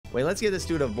Wait, let's give this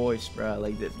dude a voice, bro.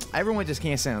 Like, everyone just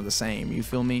can't sound the same. You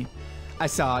feel me? I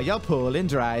saw y'all pulling,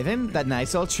 driving that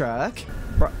nice old truck.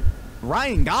 Bro,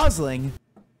 Ryan Gosling.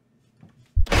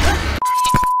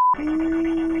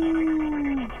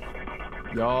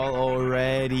 Y'all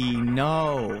already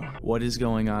know what is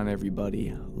going on,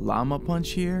 everybody. Llama Punch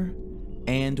here,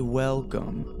 and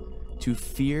welcome to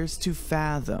Fears to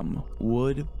Fathom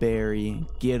Woodbury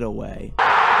Getaway.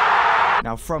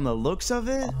 Now, from the looks of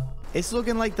it, it's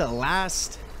looking like the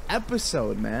last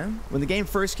episode, man. When the game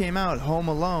first came out, Home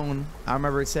Alone, I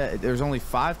remember it said there's only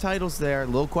 5 titles there,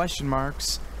 little question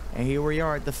marks, and here we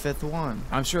are at the 5th one.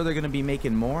 I'm sure they're gonna be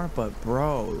making more, but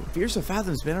bro, Fears to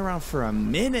Fathom's been around for a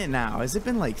minute now. Has it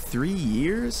been like 3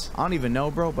 years? I don't even know,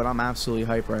 bro, but I'm absolutely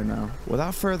hyped right now.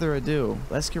 Without further ado,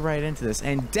 let's get right into this.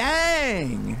 And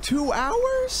dang, 2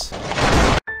 hours?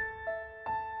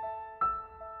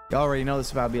 Y'all already know this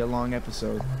is about to be a long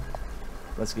episode.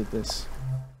 Let's get this.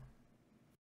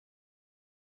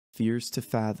 Fears to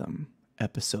Fathom,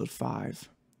 Episode 5.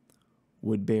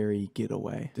 Woodbury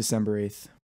Getaway, December 8th.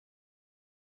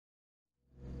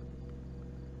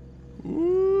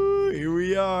 Ooh, here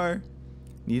we are.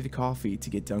 Needed coffee to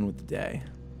get done with the day.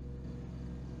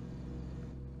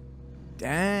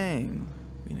 Dang,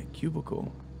 in a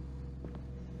cubicle.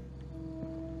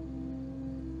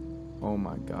 Oh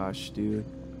my gosh, dude.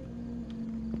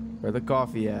 Where the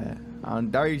coffee at?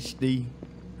 I'm thirsty.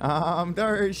 I'm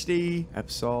thirsty.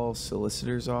 Epsol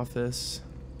Solicitor's Office.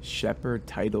 Shepherd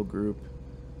Title Group.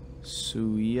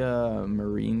 Suia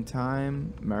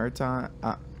Maritime.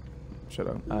 Shut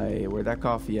up. Where'd that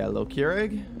coffee at? Lil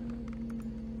Keurig?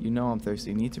 You know I'm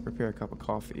thirsty. Need to prepare a cup of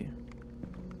coffee.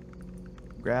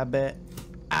 Grab it.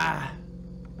 Ah!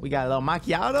 We got a little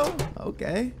macchiato?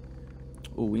 Okay.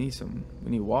 Ooh, we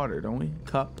need water, don't we?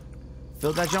 Cup.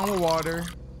 Fill that joint with water.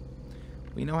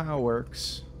 We know how it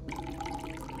works.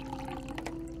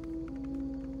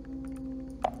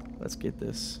 Let's get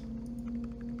this.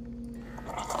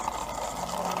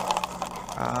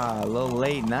 Ah, a little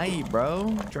late night,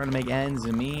 bro. Trying to make ends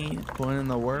meet, putting in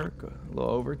the work, a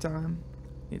little overtime.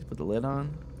 Need to put the lid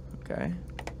on. Okay.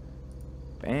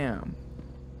 Bam.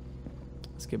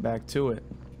 Let's get back to it.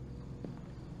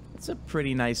 It's a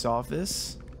pretty nice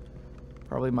office.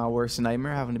 Probably my worst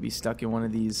nightmare, having to be stuck in one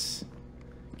of these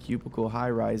cubicle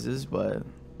high-rises, but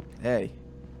hey,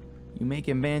 you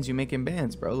making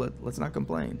bands, bro. Let's not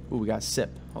complain. Ooh, we got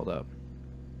sip. Hold up.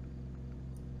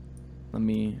 I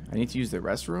need to use the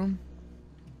restroom?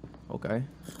 Okay.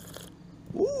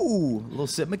 Ooh, a little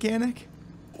sip mechanic?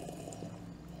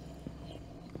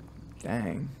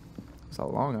 Dang. That's how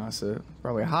long I sit.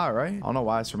 Probably hot, right? I don't know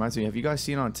why this reminds me. Have you guys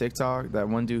seen on TikTok that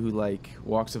one dude who like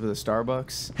walks up to the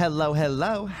Starbucks? Hello,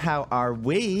 hello. How are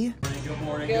we? Good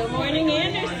morning. Good morning,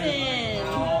 Anderson.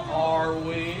 How are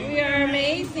we? We are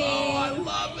amazing. Oh, I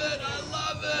love it. I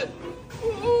love it.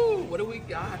 Woo! What do we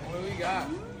got? What do we got?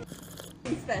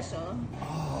 Special.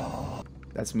 Oh,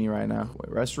 that's me right now.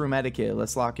 Wait, restroom etiquette.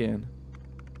 Let's lock in.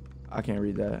 I can't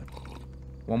read that.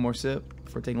 One more sip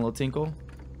before taking a little tinkle.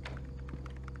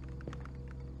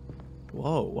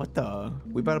 Whoa, what the?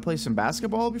 We about to play some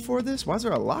basketball before this? Why is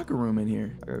there a locker room in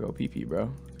here? I gotta go pee-pee,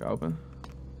 bro. Can I open?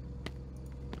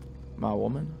 My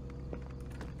woman?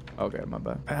 Okay, my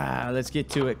bad. Ah, let's get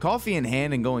to it. Coffee in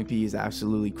hand and going pee is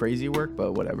absolutely crazy work,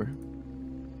 but whatever.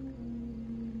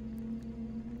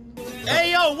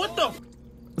 Hey, yo, what the?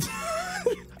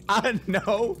 I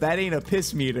know. That ain't a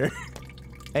piss meter.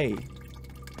 Hey.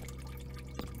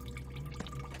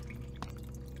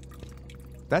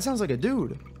 That sounds like a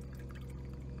dude.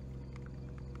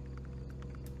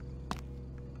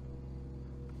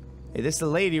 Hey, this is the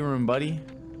lady room, buddy.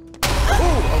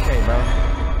 Ooh, okay, bro.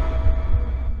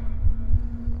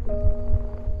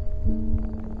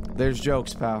 There's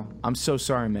jokes, pal. I'm so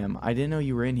sorry, ma'am. I didn't know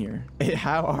you were in here.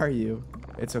 How are you?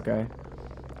 It's okay.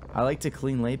 I like to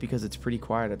clean late because it's pretty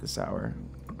quiet at this hour.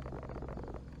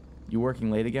 You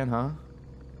working late again, huh?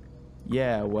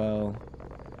 Yeah, well,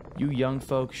 you young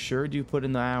folks sure do put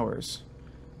in the hours.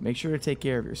 Make sure to take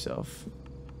care of yourself.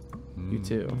 You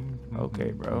too.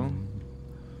 Okay, bro.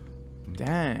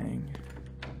 Dang.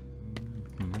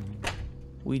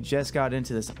 We just got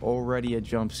into this, already a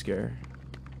jump scare.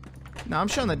 Nah, I'm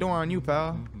shutting the door on you,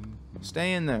 pal.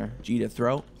 Stay in there. G to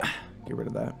throat. Get rid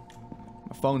of that.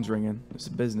 My phone's ringing. This is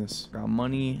business. Got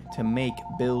money to make,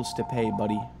 bills to pay,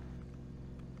 buddy.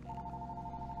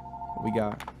 What we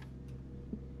got?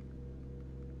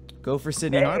 Go for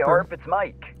Sydney Harper. Hey, Harp, it's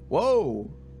Mike. Whoa.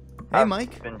 Hey,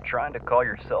 Mike. I've been trying to call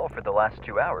your cell for the last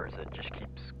 2 hours. It just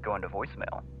keeps going to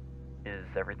voicemail. Is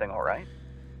everything all right?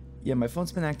 Yeah, my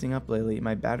phone's been acting up lately.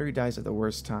 My battery dies at the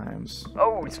worst times.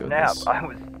 Oh, Let's go with snap. this. I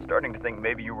was starting to think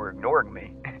maybe you were ignoring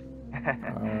me.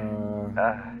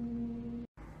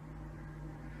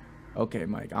 Okay,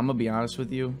 Mike, I'm gonna be honest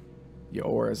with you. Your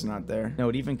aura's not there. No,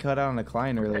 it even cut out on a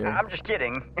client earlier. I'm just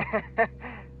kidding.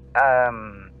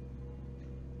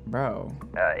 Bro.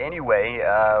 Anyway,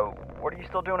 what are you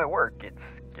still doing at work? It's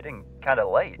getting kind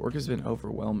of late. Work has been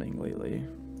overwhelming lately.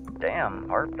 Damn,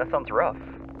 Harp, that sounds rough.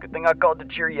 Good thing I called to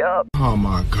cheer you up. Oh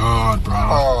my god, bro.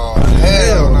 Oh,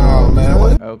 hell no, man.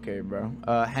 What? Okay, bro.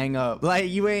 Hang up. Like,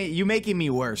 you making me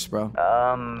worse, bro.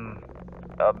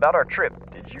 About our trip,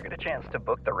 did you get a chance to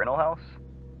book the rental house?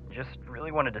 Just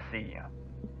really wanted to see you.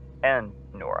 And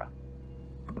Nora.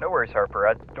 No worries, Harper.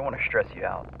 I don't want to stress you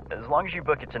out. As long as you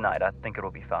book it tonight, I think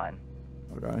it'll be fine.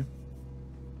 Okay.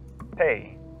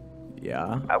 Hey.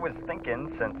 Yeah? I was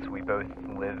thinking, since we both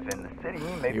live in the city,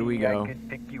 maybe Here we go. I could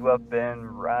pick you up and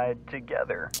ride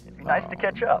together. It'd be nice to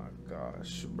catch up. Oh my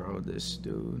gosh, bro, this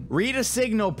dude. Read a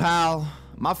signal, pal.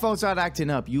 My phone's not acting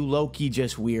up. You low-key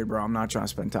just weird, bro. I'm not trying to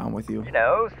spend time with you. You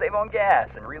know, save on gas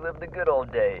and relive the good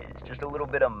old days. Just a little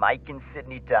bit of Mike and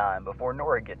Sydney time before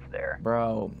Nora gets there.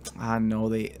 Bro, I know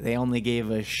they only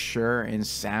gave us sure and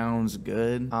sounds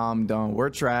good. I'm done. We're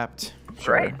trapped.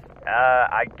 Great.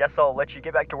 I guess I'll let you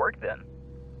get back to work then.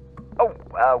 Oh,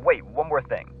 wait, one more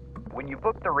thing. When you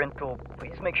book the rental,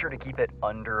 please make sure to keep it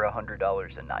under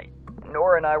 $100 a night.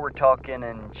 Nora and I were talking,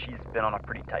 and she's been on a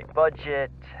pretty tight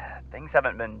budget. Things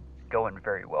haven't been going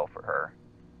very well for her.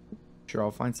 Sure,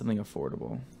 I'll find something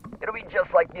affordable. It'll be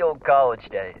just like the old college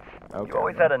days. Okay. You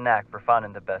always had a knack for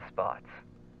finding the best spots.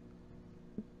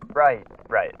 Right,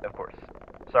 of course.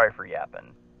 Sorry for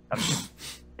yapping. I'm just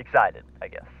excited, I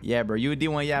guess. Yeah, bro, you a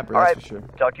D1 yapper, All that's right, for sure.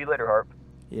 talk to you later, Harp.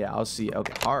 Yeah, I'll see.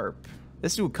 Okay, Harp.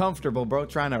 This dude comfortable, bro,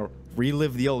 trying to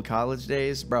relive the old college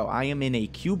days. Bro, I am in a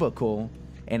cubicle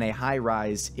in a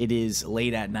high-rise. It is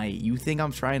late at night. You think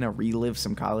I'm trying to relive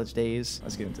some college days?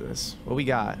 Let's get into this. What we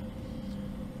got?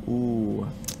 Ooh.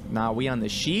 Nah, we on the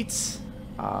sheets?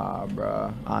 Ah,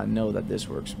 bruh. I know that this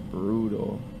works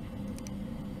brutal.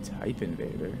 Type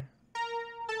Invader.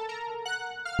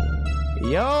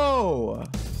 Yo!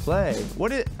 Play.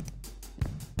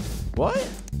 What?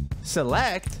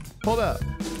 Select? Hold up.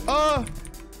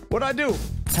 What'd I do?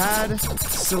 Pad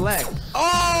select.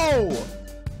 Oh!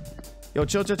 Yo,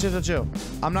 chill.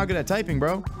 I'm not good at typing,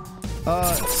 bro.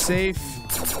 Safe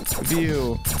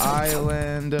view.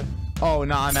 Island. Oh,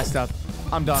 nah, I messed up.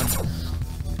 I'm done.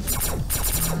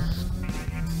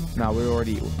 Nah,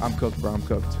 I'm cooked, bro. I'm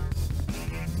cooked.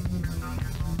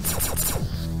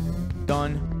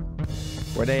 Done.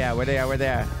 Where they at?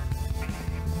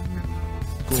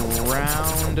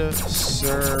 Ground,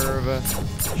 serve,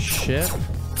 ship,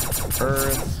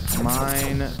 earth,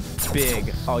 mine,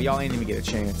 big. Oh, y'all ain't even get a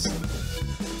chance.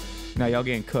 Now y'all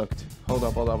getting cooked. Hold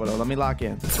up. Let me lock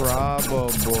in.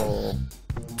 Probable.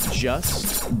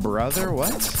 Just brother,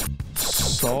 what?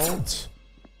 Salt.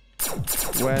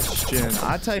 Question.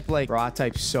 I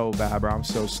type so bad, bro. I'm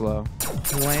so slow.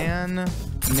 Plan,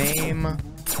 name,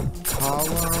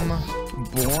 column,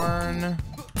 born,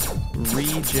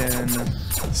 region,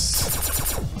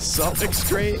 suffix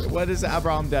great. What is that,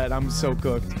 bro? I'm dead. I'm so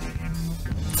cooked.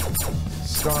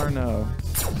 Starno.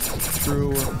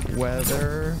 True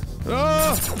weather.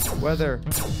 Weather.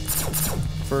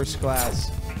 First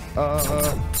class.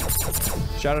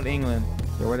 Shout out England.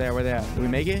 Yo, where they at? Did we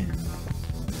make it?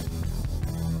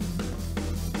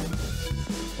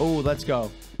 Oh, let's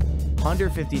go.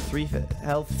 153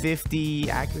 health, 50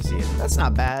 accuracy. That's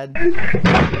not bad.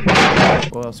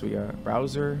 What else we got?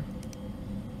 Browser.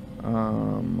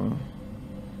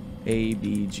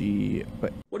 ABG.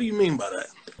 What do you mean by that?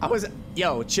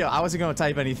 Yo, chill. I wasn't gonna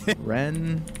type anything.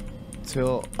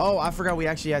 Rental. Oh, I forgot we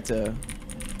actually had to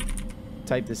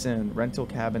type this in.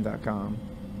 Rentalcabin.com.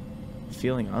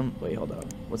 Wait, hold up.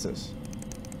 What's this?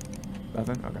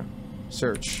 Nothing? Okay.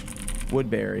 Search.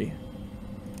 Woodbury.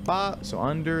 So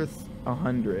under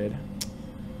 100.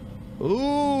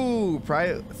 Ooh,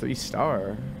 probably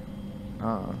 3-star.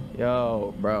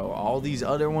 Yo, bro, all these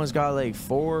other ones got like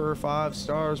 4 or 5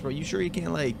 stars, bro. You sure you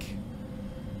can't like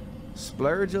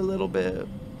splurge a little bit?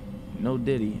 No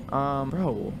diddy.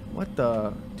 Bro, what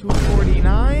the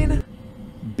 249?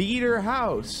 Beater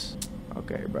house.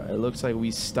 Okay, bro. It looks like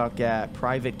we stuck at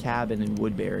private cabin in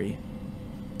Woodbury.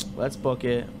 Let's book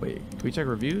it. Wait, can we check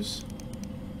reviews?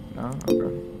 No?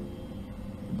 Okay.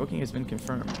 The booking has been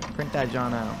confirmed. Print that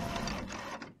John out.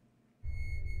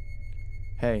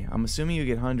 Hey, I'm assuming you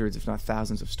get hundreds, if not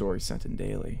thousands, of stories sent in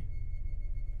daily.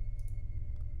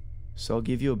 So I'll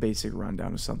give you a basic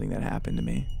rundown of something that happened to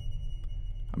me.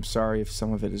 I'm sorry if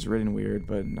some of it is written weird,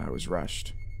 but I was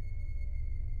rushed.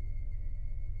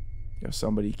 Yo,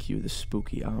 somebody cue the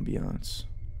spooky ambiance.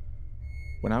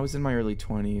 When I was in my early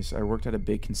 20s, I worked at a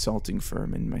big consulting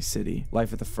firm in my city.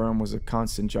 Life at the firm was a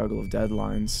constant juggle of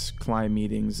deadlines, client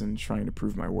meetings, and trying to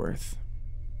prove my worth,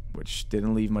 which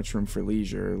didn't leave much room for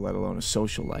leisure, let alone a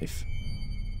social life.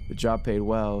 The job paid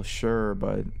well, sure,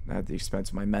 but at the expense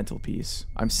of my mental peace.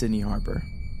 I'm Sydney Harper,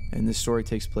 and this story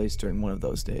takes place during one of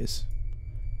those days.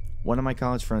 One of my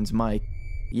college friends, Mike,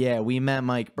 yeah, we met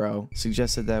Mike, bro,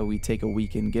 suggested that we take a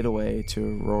weekend getaway to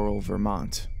rural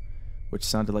Vermont, which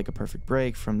sounded like a perfect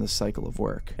break from the cycle of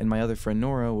work, and my other friend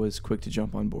Nora was quick to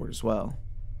jump on board as well.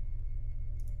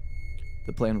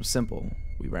 The plan was simple.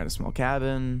 We rent a small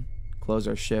cabin, close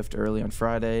our shift early on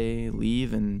Friday,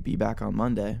 leave, and be back on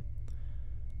Monday.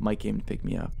 Mike came to pick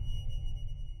me up.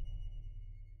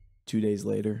 2 days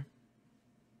later.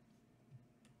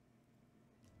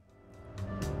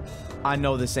 I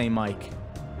know this ain't Mike.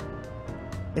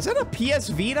 Is that a PS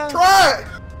Vita? Try it!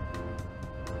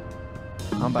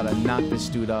 I'm about to knock this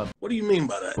dude up. What do you mean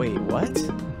by that? Wait, what?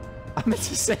 I meant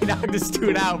to say knock this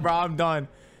dude out, bro. I'm done.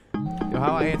 Yo,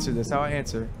 how I answer this? How I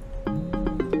answer?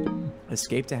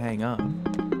 Escape to hang up.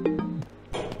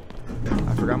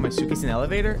 I forgot my suitcase in the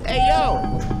elevator. Hey,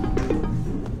 yo!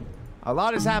 A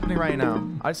lot is happening right now.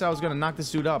 I said I was gonna knock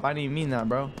this dude up. I didn't even mean that,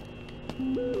 bro.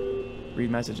 Read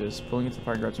messages. Pulling into the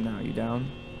parking garage now. You down?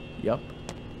 Yup.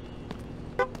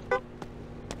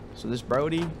 So this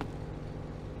Brody,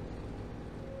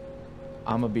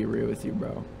 I'ma be real with you,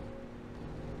 bro.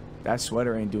 That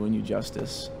sweater ain't doing you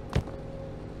justice.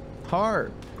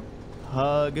 Harp.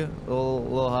 Hug.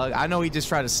 Little hug. I know he just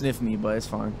tried to sniff me, but it's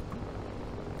fine.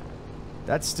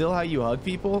 That's still how you hug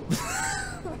people?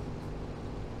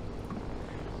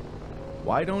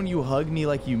 Why don't you hug me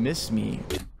like you miss me?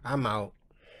 I'm out.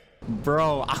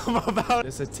 Bro, I'm about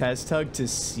just a test hug to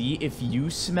see if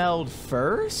you smelled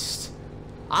first?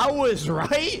 I was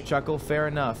right. Chuckle, fair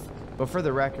enough. But for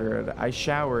the record, I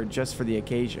showered just for the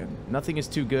occasion. Nothing is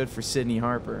too good for Sydney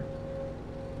Harper.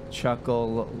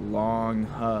 Chuckle, long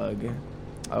hug.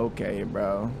 Okay,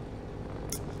 bro.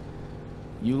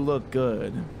 You look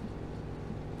good.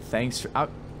 Thanks for...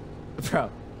 bro,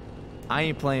 I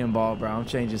ain't playing ball, bro. I'm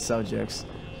changing subjects.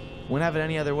 Wouldn't have it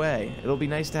any other way. It'll be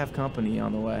nice to have company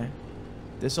on the way.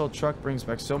 This old truck brings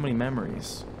back so many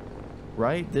memories.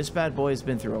 Right? This bad boy has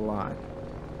been through a lot.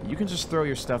 You can just throw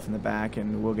your stuff in the back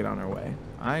and we'll get on our way.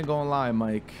 I ain't gonna lie,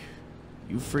 Mike.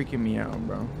 You freaking me out,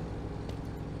 bro.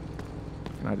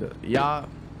 Can I do... Yeah.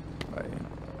 Right.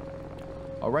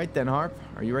 Alright then, Harp.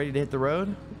 Are you ready to hit the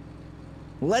road?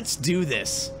 Let's do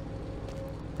this.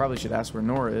 Probably should ask where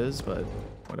Nora is, but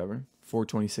whatever.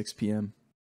 4:26 p.m.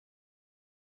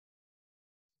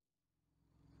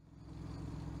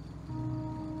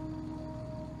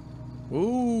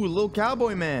 Ooh, little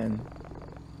cowboy man.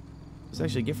 It's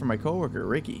actually a gift from my coworker,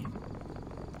 Ricky.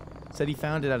 Said he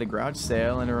found it at a garage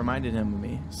sale and it reminded him of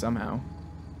me, somehow.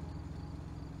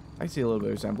 I see a little bit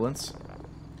of resemblance.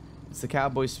 It's the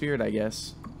cowboy spirit, I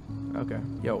guess. Okay.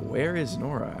 Yo, where is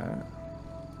Nora at?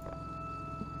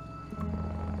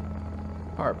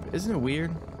 Harp, isn't it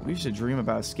weird? We used to dream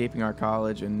about escaping our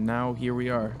college, and now here we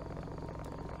are.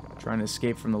 Trying to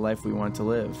escape from the life we wanted to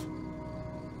live.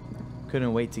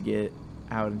 Couldn't wait to get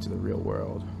out into the real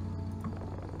world.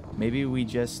 Maybe we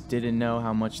just didn't know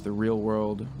how much the real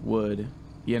world would,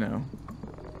 you know,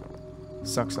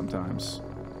 suck sometimes.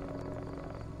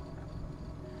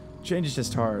 Change is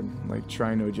just hard, like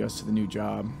trying to adjust to the new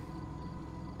job.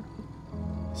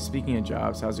 Speaking of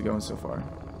jobs, how's it going so far?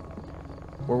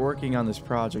 We're working on this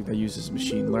project that uses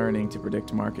machine learning to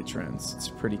predict market trends. It's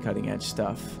pretty cutting edge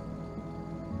stuff.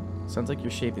 Sounds like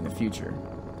you're shaping the future.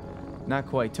 Not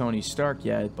quite Tony Stark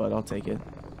yet, but I'll take it.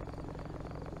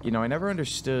 You know, I never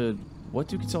understood, what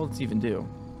do consultants even do?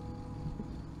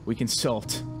 We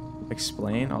consult.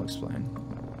 Explain? I'll explain.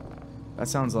 That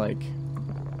sounds like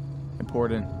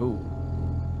important. Ooh.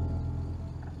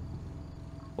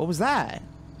 What was that?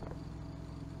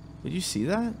 Did you see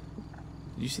that?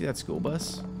 Did you see that school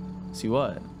bus? See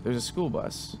what? There's a school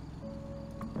bus.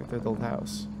 Right there at the old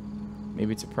house.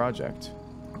 Maybe it's a project.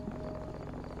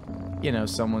 You know,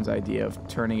 someone's idea of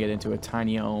turning it into a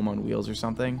tiny home on wheels or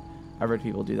something. I've heard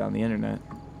people do that on the internet.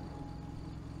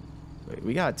 Wait,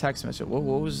 we got a text message. What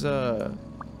was, so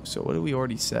what did we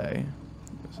already say?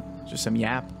 Just some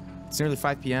yap. It's nearly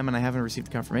 5 p.m. and I haven't received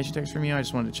a confirmation text from you. I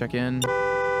just wanted to check in.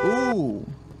 Ooh.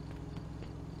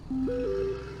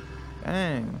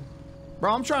 Dang.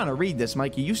 Bro, I'm trying to read this,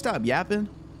 Mikey. You stop yapping?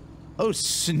 Oh,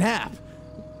 snap.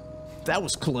 That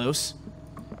was close.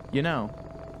 You know,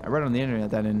 I read on the internet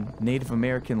that in Native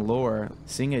American lore,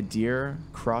 seeing a deer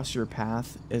cross your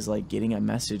path is like getting a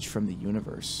message from the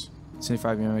universe.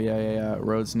 75, yeah.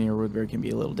 Roads near Woodbury can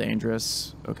be a little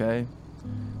dangerous. Okay.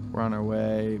 We're on our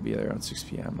way. Be there around 6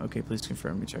 p.m. Okay, please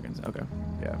confirm your check-ins. Okay,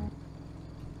 yeah.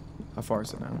 How far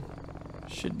is it now?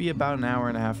 Should be about an hour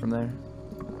and a half from there.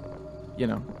 You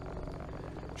know,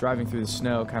 driving through the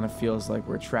snow kind of feels like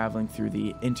we're traveling through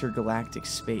the intergalactic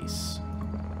space.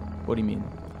 What do you mean?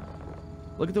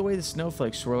 Look at the way the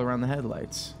snowflakes swirl around the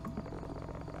headlights.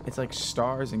 It's like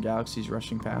stars and galaxies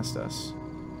rushing past us.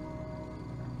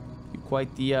 You're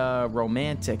quite the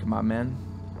romantic, my man.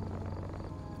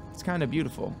 It's kind of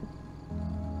beautiful.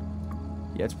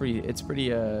 Yeah, it's pretty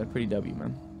W,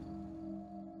 man.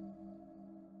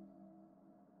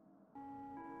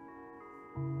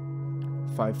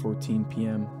 $5:14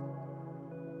 p.m.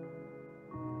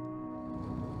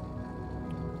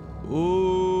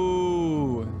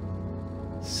 Ooh,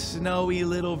 snowy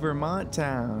little Vermont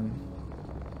town.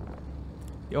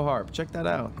 Yo, Harp, check that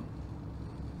out.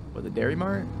 What, the Dairy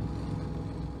Mart?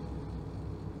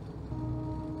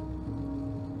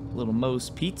 Little Moe's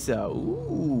Pizza.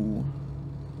 Ooh.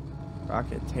 I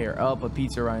could tear up a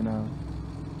pizza right now.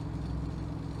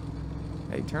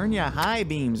 Hey, turn your high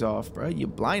beams off, bro. You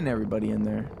blind everybody in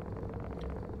there.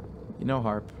 You know,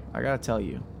 Harp, I gotta tell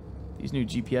you, these new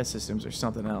GPS systems are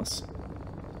something else.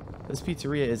 This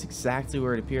pizzeria is exactly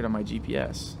where it appeared on my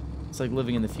GPS. It's like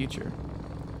living in the future.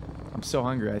 I'm so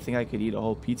hungry, I think I could eat a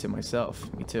whole pizza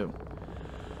myself. Me too.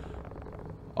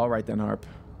 Alright then, Harp.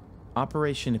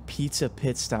 Operation Pizza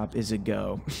Pit Stop is a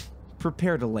go.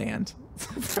 Prepare to land.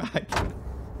 If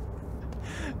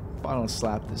I don't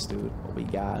slap this dude. We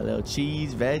got a little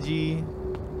cheese, veggie,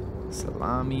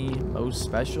 salami, most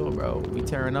special, bro. We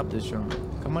tearing up this joint.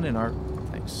 Come on in, Harp.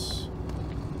 Thanks.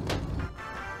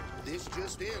 This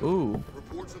just in. Ooh.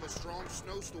 Reports of a strong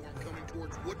snowstorm coming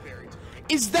towards Woodbury.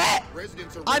 Is that?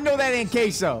 Residents are I know that ain't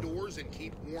queso. Indoors and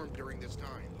keep warm during this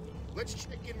time. Let's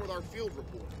check in with our field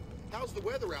report. How's the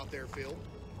weather out there, Phil?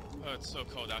 Oh, it's so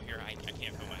cold out here. I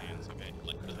can't feel my hands. Okay,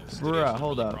 Bruh,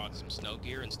 hold up. Brought some snow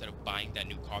gear instead of buying that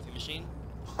new coffee machine.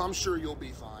 I'm sure you'll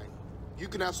be fine. You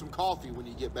can have some coffee when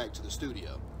you get back to the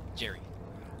studio. Jerry,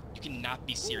 you cannot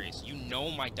be serious. You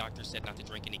know my doctor said not to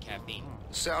drink any caffeine.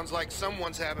 Sounds like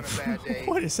someone's having a bad day.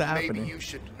 What is happening? Maybe you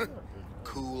should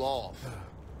cool off.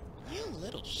 You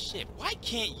little shit. Why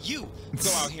can't you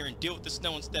go out here and deal with the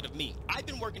snow instead of me? I've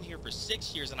been working here for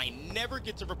 6 years and I never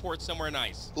get to report somewhere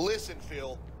nice. Listen,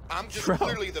 Phil, I'm just Bro.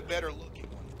 clearly the better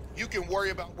looking one. You can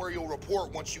worry about where you'll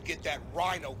report once you get that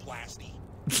rhinoplasty.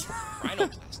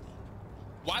 Rhinoplasty?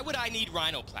 Why would I need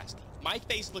rhinoplasty? My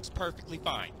face looks perfectly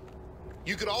fine.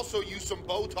 You could also use some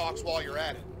Botox while you're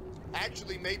at it.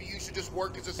 Actually, maybe you should just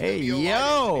work as a Hey, studio light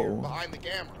yo. engineer behind the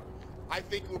camera. I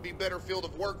think it would be a better field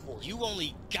of work for you. You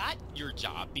only got your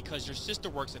job because your sister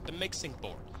works at the mixing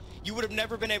board. You would have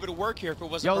never been able to work here if it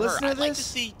wasn't for her. listen to I'd like to this.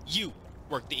 see you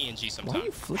work the ENG Why sometime. are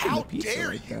you flipping How the pizza dare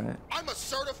like you? that? I'm a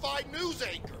certified news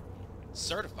anchor.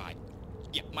 Certified?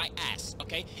 Yeah, my ass,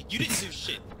 okay? You didn't do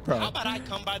shit. Bro. How about I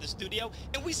come by the studio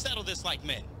and we settle this like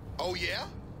men? Oh, yeah?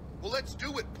 Well, let's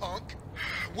do it, punk.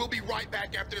 We'll be right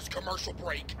back after this commercial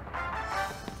break.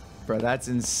 Bro, that's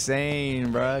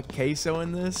insane, bro. Queso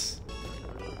in this?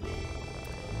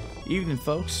 Evening,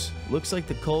 folks. Looks like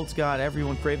the cold's got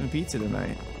everyone craving pizza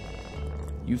tonight.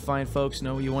 You fine folks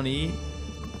know what you want to eat?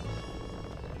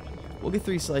 We'll get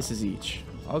 3 slices each.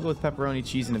 I'll go with pepperoni,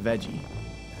 cheese, and a veggie.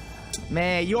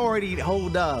 Man, you already...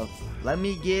 Hold up. Let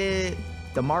me get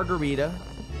the margarita.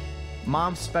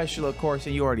 Mom's special, of course,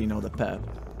 and you already know the pep.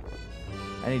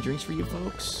 Any drinks for you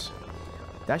folks?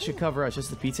 That should cover us. Just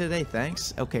the pizza today?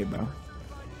 Thanks. Okay, bro.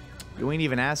 You ain't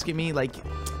even asking me? Like...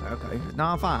 Okay. No,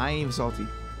 I'm fine. I ain't even salty.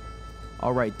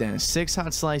 Alright then, 6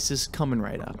 hot slices coming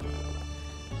right up.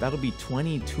 That'll be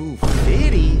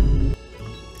 $22.50.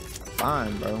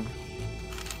 Fine, bro.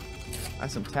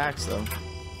 That's some tax though.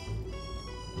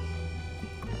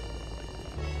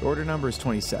 The order number is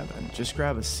 27. Just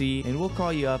grab a seat and we'll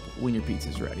call you up when your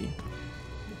pizza's ready.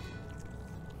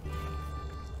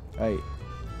 Hey.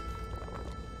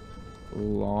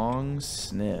 Long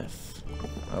sniff.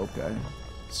 Okay.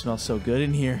 Smells so good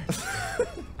in here.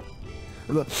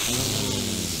 Look.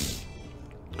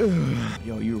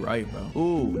 Yo, you right, bro.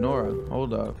 Ooh, Nora,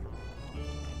 hold up.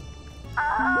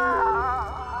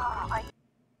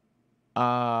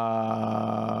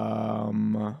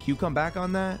 Can you come back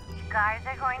on that? You guys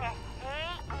are going to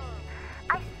hate me.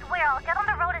 I swear I'll get on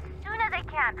the road as soon as I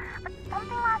can. But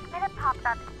something last minute popped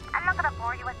up. I'm not gonna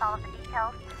bore you with all of the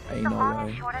details. Ain't The no long way.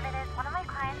 and short of it is one of my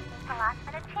clients needs a last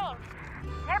minute change.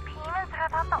 Their payments are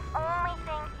about the only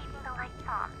thing keeping the lights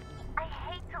on. I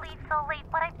hate to leave so late,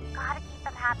 but I've gotta keep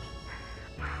them happy.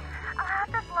 I'll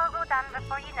have this logo done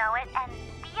before you know it and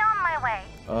be on my way.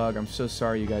 Ugh, I'm so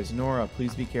sorry, you guys. Nora,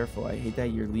 please be careful. I hate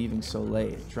that you're leaving so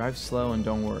late. Drive slow and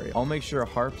don't worry. I'll make sure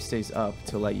Harp stays up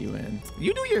to let you in.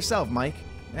 You do it yourself, Mike.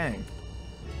 Dang.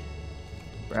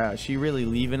 Bruh, she really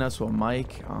leaving us with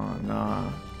Mike? Oh, nah.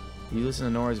 You listen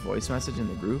to Nora's voice message in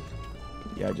the group?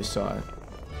 Yeah, I just saw it.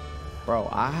 Bro,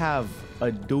 I have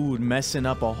a dude messing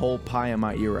up a whole pie in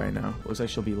my ear right now. Looks like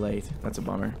she'll be late. That's a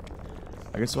bummer.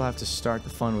 I guess we'll have to start the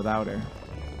fun without her.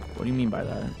 What do you mean by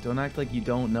that? Don't act like you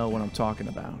don't know what I'm talking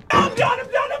about. I'm done,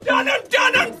 I'm done, I'm done, I'm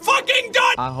done, I'm fucking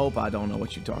done! I hope I don't know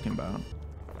what you're talking about.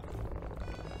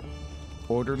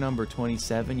 Order number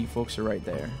 27, you folks are right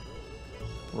there.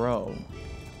 Bro.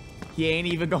 He ain't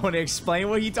even going to explain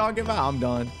what he talking about. I'm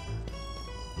done.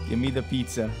 Give me the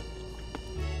pizza.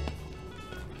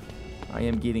 I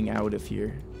am getting out of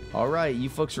here. Alright, you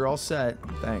folks are all set.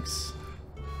 Thanks.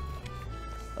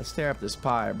 Let's tear up this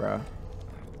pie, bro.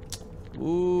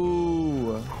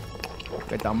 Ooh.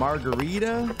 Got the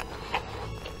margarita.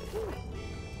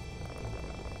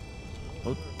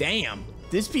 Oh, damn.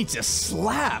 This pizza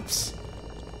slaps.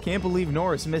 Can't believe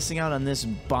Nora's missing out on this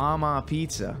bomb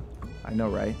pizza. I know,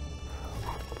 right?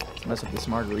 Let's mess up this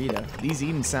margarita. These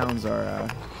eating sounds are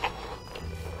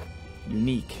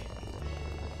unique.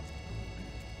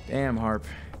 Damn, Harp.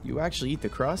 You actually eat the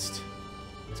crust?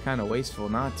 It's kind of wasteful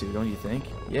not to, don't you think?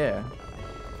 Yeah,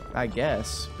 I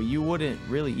guess. But you wouldn't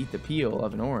really eat the peel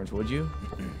of an orange, would you?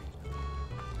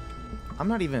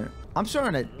 I'm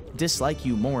starting to dislike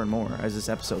you more and more as this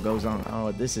episode goes on.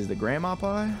 Oh, this is the grandma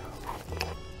pie?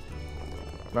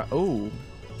 Oh,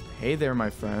 hey there, my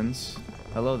friends.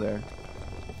 Hello there.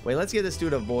 Wait, let's get this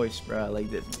dude a voice, bro. Like,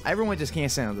 everyone just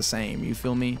can't sound the same. You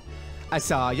feel me? I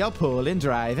saw y'all pulling,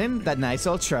 driving that nice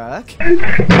old truck.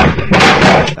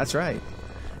 That's right.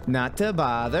 Not to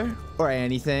bother or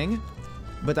anything,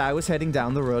 but I was heading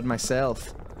down the road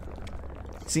myself.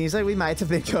 Seems like we might have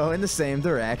been going the same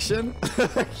direction.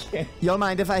 Y'all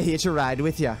mind if I hitch a ride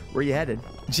with ya? Where you headed?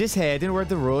 Just heading where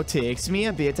the road takes me,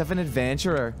 a bit of an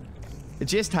adventurer.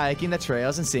 Just hiking the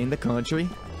trails and seeing the country.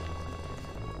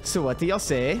 So what do y'all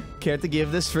say? Care to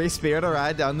give this free spirit a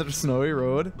ride down the snowy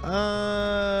road?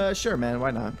 Sure, man.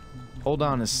 Why not? Hold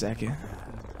on a second.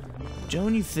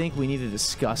 Don't you think we need to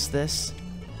discuss this?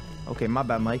 Okay, my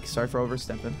bad, Mike. Sorry for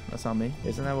overstepping. That's on me.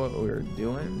 Isn't that what we're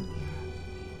doing?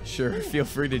 Sure, feel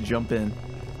free to jump in.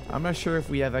 I'm not sure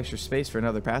if we have extra space for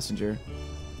another passenger.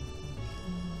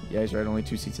 Yeah, he's right. Only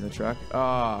 2 seats in the truck.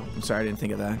 Oh, I'm sorry. I didn't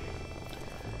think of that.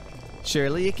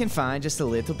 Surely you can find just a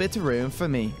little bit of room for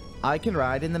me. I can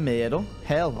ride in the middle.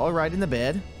 Hell, I'll ride in the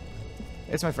bed.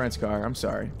 It's my friend's car. I'm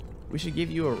sorry. We should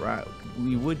give you a ride.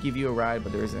 We would give you a ride,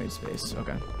 but there isn't any space.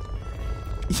 Okay.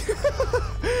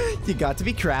 You got to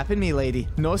be crapping me, lady.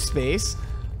 No space.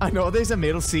 I know there's a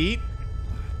middle seat.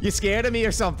 You scared of me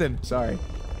or something? Sorry.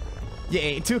 You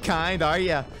ain't too kind, are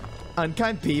ya?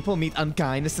 Unkind people meet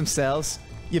unkindness themselves.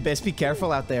 You best be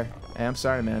careful out there. Hey, I'm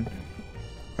sorry, man.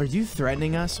 Are you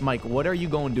threatening us? Mike, what are you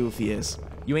going to do if he is?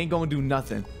 You ain't going to do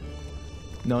nothing.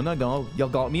 No. Y'all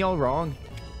got me all wrong.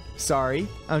 Sorry.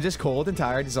 I'm just cold and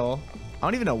tired is all. I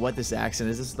don't even know what this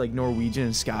accent is. This is like Norwegian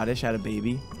and Scottish. Had a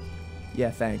baby. Yeah,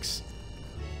 thanks.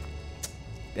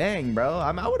 Dang, bro.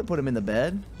 I would have put him in the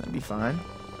bed. That'd be fine.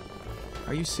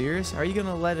 Are you serious? How are you going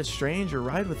to let a stranger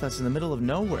ride with us in the middle of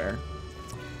nowhere?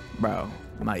 Bro,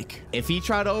 Mike. If he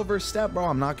tried to overstep, bro,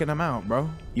 I'm knocking him out, bro.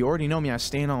 You already know me. I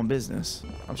stand on business.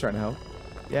 I'm trying to help.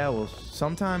 Yeah, well,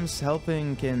 sometimes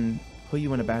helping can put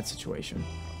you in a bad situation.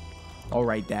 All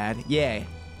right, Dad. Yeah,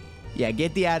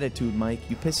 get the attitude, Mike.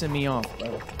 You pissing me off,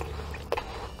 bro.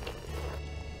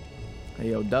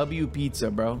 Hey, yo, W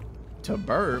pizza, bro. To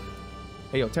burp?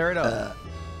 Hey, yo, tear it up.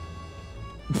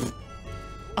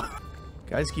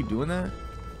 Guys keep doing that?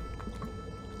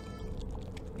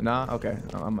 Nah? Okay.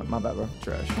 Oh, my bad, bro.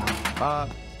 Trash.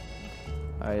 Bob.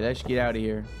 Alright, let's get out of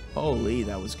here. Holy,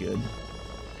 that was good.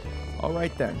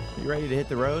 Alright then. You ready to hit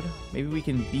the road? Maybe we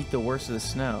can beat the worst of the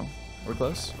snow. We're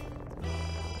close?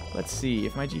 Let's see.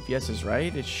 If my GPS is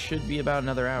right, it should be about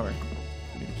another hour.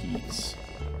 Give me the keys.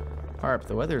 Harp,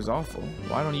 the weather is awful.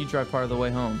 Why don't you drive part of the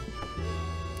way home?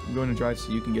 I'm going to drive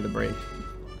so you can get a break.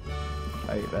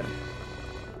 I bet.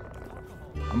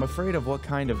 I'm afraid of what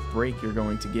kind of break you're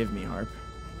going to give me, Harp.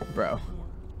 Bro,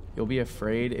 you'll be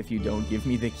afraid if you don't give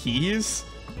me the keys?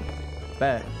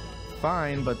 Bet.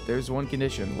 Fine, but there's one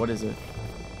condition. What is it?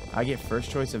 I get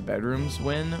first choice of bedrooms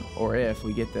when or if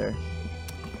we get there.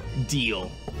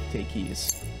 Deal. Take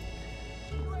keys.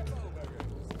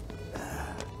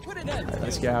 Right,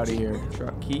 let's get out of here.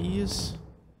 Truck keys.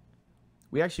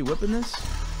 We actually whipping this?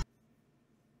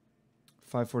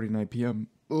 5:49 p.m.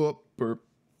 Oh, burp.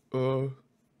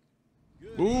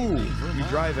 Ooh, you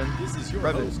driving. This is your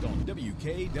Rev it. host on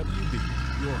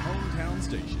WKWB, your hometown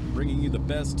station, bringing you the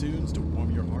best tunes to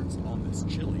warm your hearts on this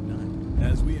chilly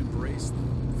night. As we embrace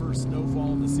the first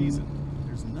snowfall of the season,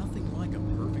 there's nothing like a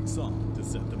perfect song to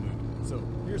set the mood. So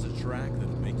here's a track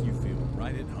that'll make you feel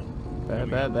right at home.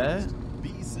 Bad.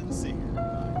 Be Sincere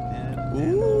by Ed.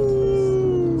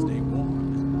 Ooh. Stay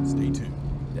warm, stay tuned.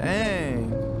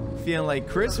 Dang. Feeling like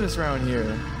Christmas around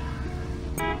here.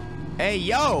 Hey,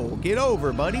 yo, get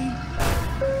over, buddy.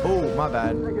 Oh, my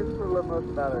bad.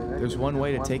 There's one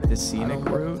way to take the scenic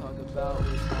route.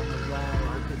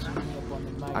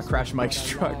 I crashed Mike's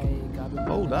truck.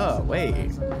 Hold up, wait.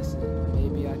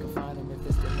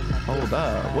 Hold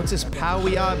up. What's this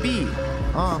Powie RB?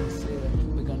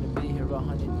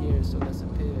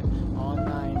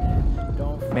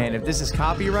 Man, if this is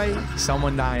copyright,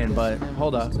 someone dying, but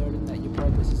hold up.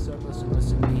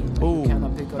 Ooh,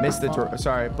 missed the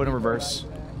sorry, put in reverse.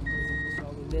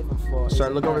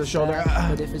 Sorry, look over the shoulder.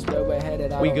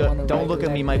 We good. Don't look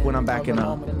at me, Mike, when I'm backing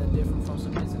up.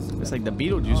 It's like the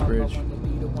Beetlejuice bridge.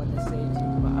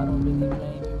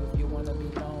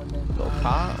 Little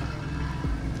pop.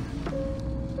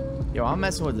 Yo, I'm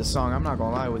messing with this song. I'm not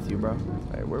gonna lie with you, bro.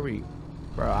 Hey, where we?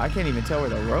 Bro, I can't even tell where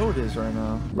the road is right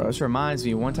now. Bro, this reminds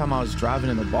me. One time I was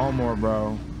driving into Baltimore,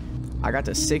 bro. I got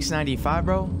to 695,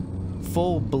 bro.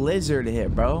 Full blizzard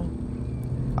hit, bro.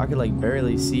 I could like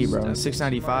barely see, bro.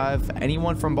 695.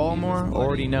 Anyone from Baltimore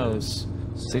already knows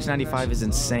 695 is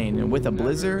insane, and with a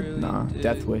blizzard, nah,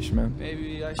 death wish, man.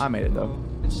 I made it though.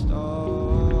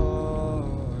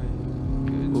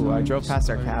 Ooh, I drove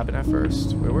past our cabin at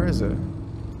first. Wait, where is it?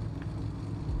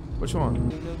 Which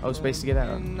one? Oh, space to get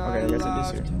out. Okay, I guess it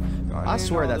is here. I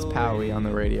swear that's Powie on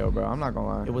the radio, bro. I'm not gonna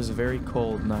lie. It was a very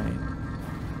cold night.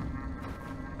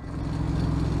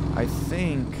 I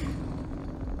think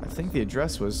the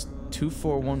address was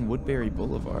 241 Woodbury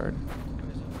Boulevard.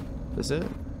 Is it?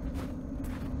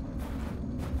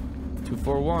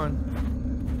 241.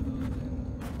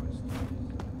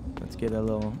 Let's get a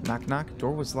little knock knock.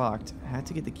 Door was locked. I had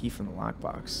to get the key from the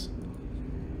lockbox.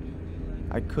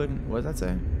 I couldn't, what did that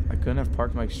say? I couldn't have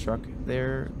parked Mike's truck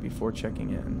there before checking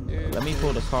in. Let me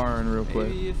pull the car in real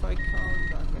quick.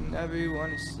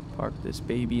 Park this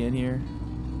baby in here.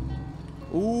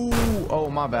 Ooh, oh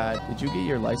my bad. Did you get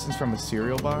your license from a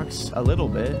cereal box? A little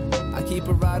bit. I keep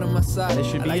a ride on my side. This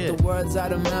should be like it. The words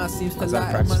out of mouth seems to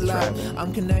light my life.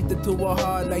 I'm connected to a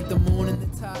heart like the moon and the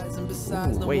tides. And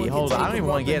besides, no wait, hold on. I don't even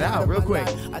want to get out real quick.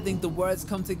 I think the words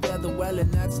come together well,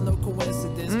 and that's no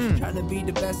coincidence. Trying to be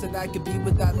the best that I could be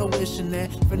without no wishing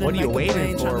it. What are you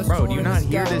waiting for, bro? Do you not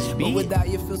hear this beat? But without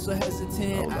you feel so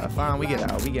hesitant. Oh, fine, we get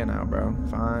out. We getting out, bro.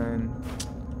 Fine.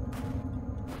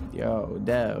 Yo,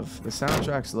 Dev, the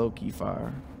soundtrack's low-key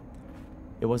fire.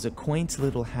 It was a quaint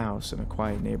little house in a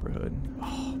quiet neighborhood.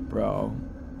 Oh, bro.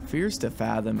 Fears to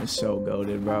Fathom is so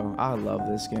goated, bro. I love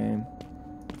this game.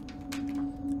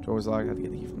 Door was locked. I had to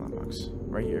get the key from the box.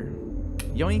 Right here.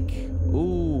 Yoink.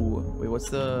 Ooh. Wait, what's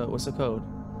the code?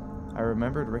 I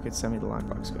remembered Rick had sent me the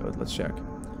lockbox code. Let's check.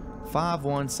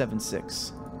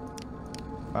 5176.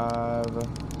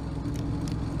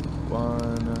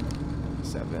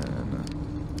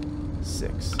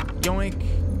 5176. Yoink.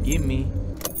 Give me.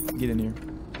 Get in here.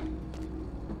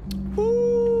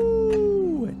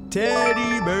 Ooh,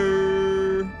 teddy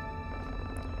bear.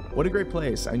 What a great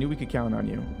place. I knew we could count on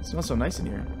you. It smells so nice in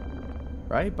here.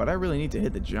 Right? But I really need to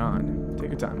hit the John. Take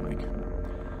your time, Mike.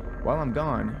 While I'm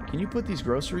gone, can you put these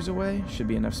groceries away? Should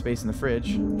be enough space in the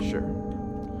fridge. Sure.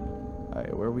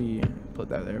 Alright, where we put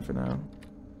that there for now.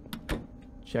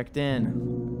 Checked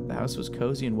in. The house was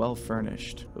cozy and well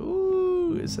furnished.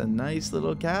 Ooh, it's a nice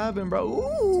little cabin, bro.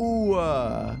 Ooh,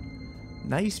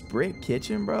 nice brick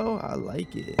kitchen, bro. I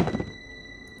like it.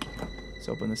 Let's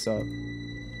open this up.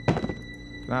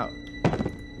 Come out.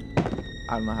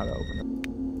 I don't know how to open it.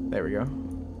 There we go.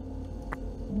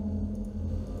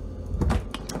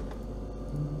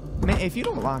 Man, if you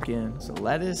don't lock in, so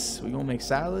lettuce, we gonna make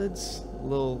salads, a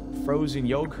little frozen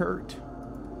yogurt,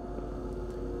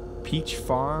 Peach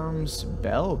Farms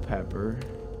bell pepper.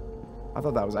 I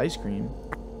thought that was ice cream.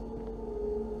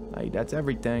 Like, that's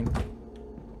everything.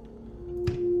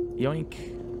 Yoink.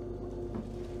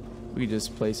 We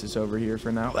just place this over here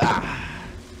for now. Ah!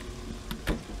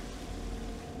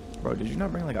 Bro, did you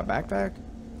not bring like a backpack?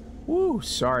 Woo,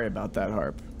 sorry about that,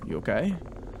 Harp. You okay?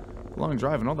 Long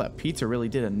drive and all that pizza really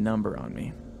did a number on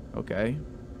me. Okay.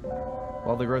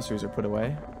 While the groceries are put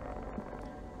away.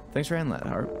 Thanks for handling that,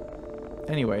 Harp.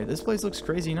 Anyway, this place looks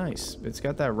crazy nice. It's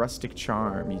got that rustic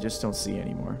charm you just don't see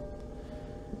anymore.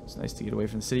 It's nice to get away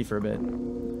from the city for a bit.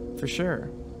 For sure.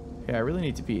 Hey, I really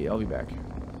need to pee. I'll be back.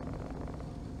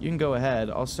 You can go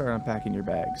ahead. I'll start unpacking your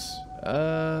bags.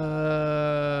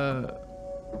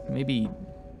 Maybe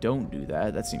don't do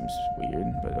that. That seems weird,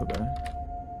 but okay.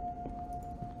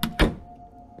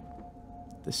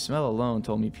 The smell alone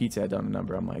told me pizza had done a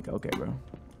number. I'm like, okay, bro.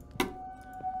 Get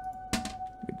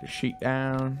the sheet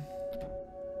down.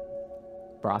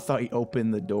 Bro, I thought he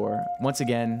opened the door. Once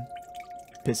again,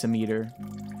 piss-o-meter.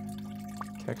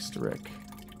 Text Rick.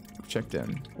 Checked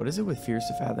in. What is it with Fears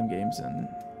to Fathom games and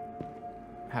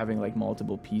having like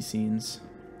multiple pee scenes?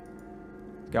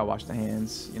 Gotta wash the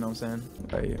hands, you know what I'm saying?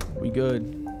 Right, we good.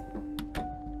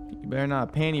 You better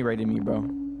not panty right in me, bro.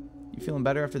 You feeling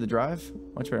better after the drive?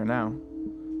 Much better now.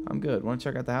 I'm good. Want to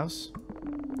check out the house?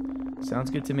 Sounds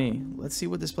good to me. Let's see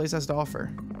what this place has to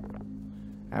offer.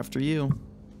 After you.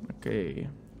 Okay.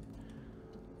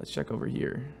 Let's check over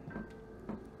here.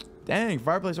 Dang,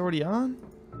 fireplace already on?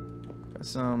 Got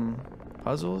some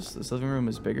puzzles. This living room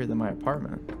is bigger than my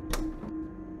apartment.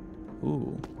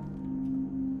 Ooh.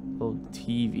 Little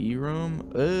TV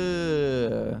room.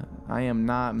 Ugh. I am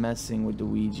not messing with the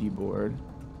Ouija board.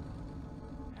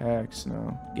 Heck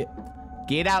no.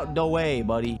 Get out the way,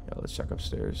 buddy. Yo, let's check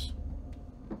upstairs.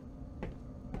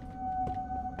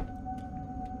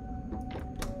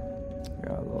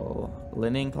 Got a little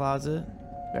linen closet.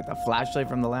 Got the flashlight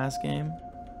from the last game.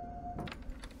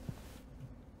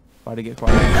 About to get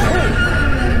quiet.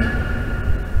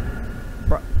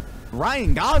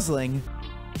 Ryan Gosling.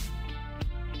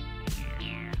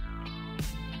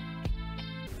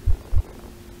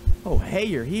 Oh, hey,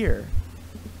 you're here.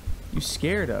 You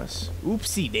scared us.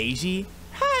 Oopsie daisy.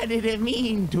 I didn't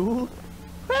mean to.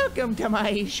 Welcome to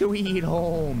my sweet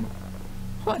home.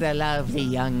 What a lovely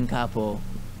young couple.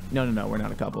 No, we're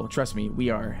not a couple. Trust me, we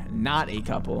are not a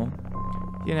couple.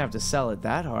 You didn't have to sell it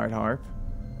that hard, Harp.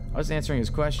 I was answering his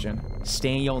question.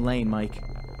 Stay in your lane, Mike.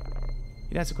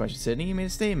 He asked a question, Sydney. You made a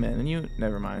statement, and you...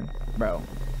 Never mind. Bro,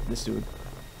 this dude.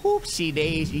 Oopsie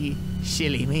daisy.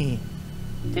 Silly me.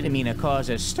 Didn't mean to cause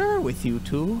a stir with you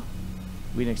two.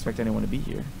 We didn't expect anyone to be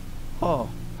here. Oh,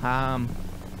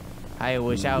 I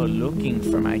was out looking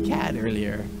for my cat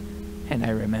earlier, and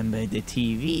I remembered the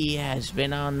TV has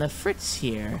been on the fritz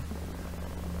here.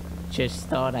 Just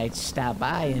thought I'd stop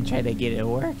by and try to get it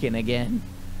working again,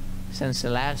 since the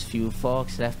last few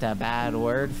folks left a bad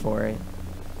word for it.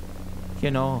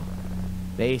 You know,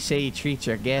 they say treat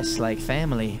your guests like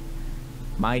family.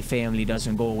 My family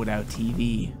doesn't go without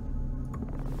TV.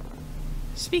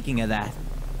 Speaking of that,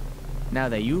 now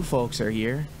that you folks are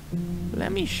here,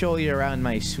 let me show you around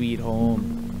my sweet home.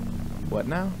 What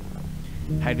now?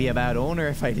 I'd be a bad owner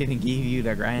if I didn't give you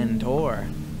the grand tour.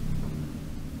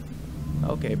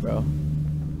 Okay, bro.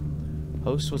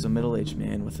 Host was a middle-aged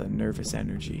man with a nervous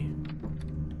energy.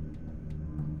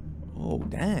 Oh,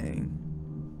 dang.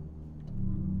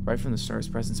 Right from the start, his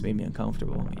presence made me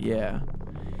uncomfortable. Yeah.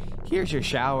 Here's your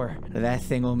shower. That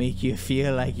thing will make you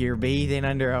feel like you're bathing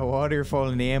under a waterfall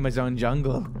in the Amazon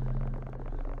jungle.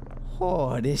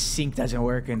 Oh, this sink doesn't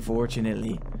work,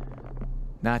 unfortunately.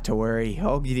 Not to worry,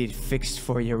 I'll get it fixed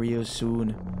for you real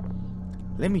soon.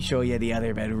 Let me show you the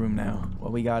other bedroom now.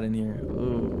 What we got in here?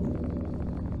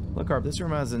 Ooh. Look, Harp, this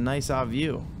room has a nice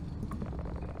view.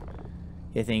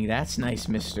 You think that's nice,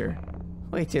 mister?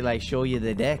 Wait till I show you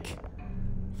the deck.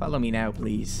 Follow me now,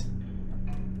 please.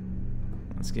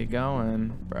 Let's get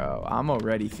going. Bro, I'm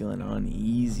already feeling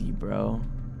uneasy, bro.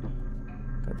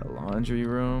 Got the laundry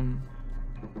room.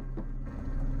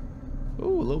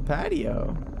 Ooh, a little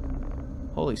patio.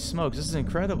 Holy smokes, this is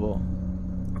incredible.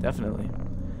 Definitely.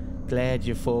 Glad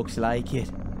you folks like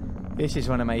it. This is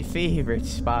one of my favorite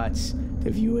spots. The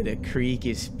view of the creek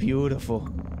is beautiful.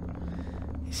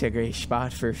 It's a great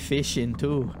spot for fishing,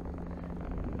 too.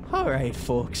 Alright,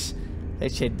 folks.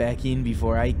 Let's head back in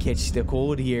before I catch the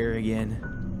cold here again.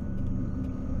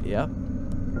 Yep.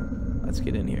 Let's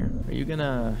get in here. Are you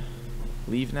gonna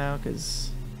leave now?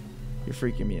 Because you're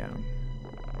freaking me out.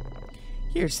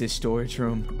 Here's the storage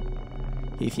room.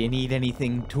 If you need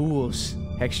anything, tools,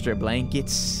 extra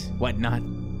blankets, whatnot,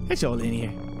 it's all in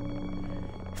here.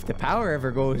 If the power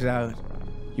ever goes out,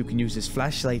 you can use this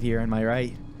flashlight here on my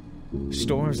right.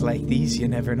 Storms like these, you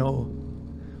never know.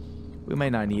 We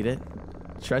might not need it.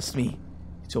 Trust me,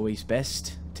 it's always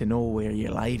best to know where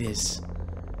your light is.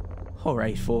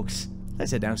 Alright, folks,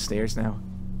 let's head downstairs now.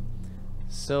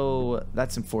 So,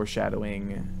 that's some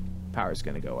foreshadowing. Power's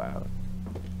gonna go out.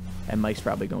 And Mike's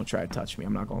probably gonna try to touch me,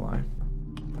 I'm not gonna lie.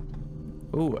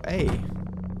 Ooh, hey.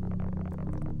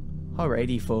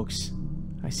 Alrighty, folks.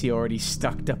 I see you already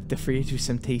stocked up the fridge with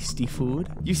some tasty food.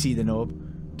 You see the knob.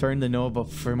 Turn the knob up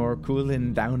for more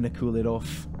cooling, down to cool it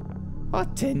off. I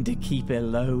tend to keep it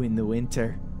low in the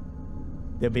winter.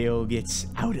 The bill gets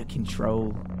out of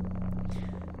control.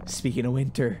 Speaking of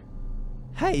winter,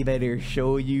 I better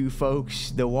show you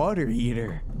folks the water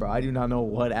heater. Bro, I do not know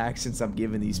what accents I'm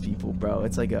giving these people, bro.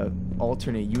 It's like a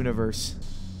alternate universe.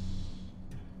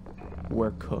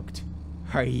 We're cooked.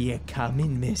 Are you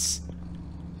coming, miss?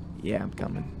 Yeah, I'm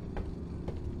coming.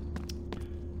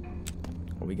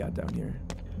 What we got down here?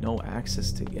 No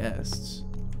access to guests.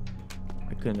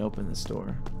 I couldn't open this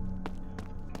door.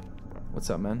 What's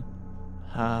up, man?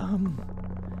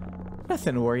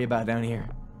 Nothing to worry about down here.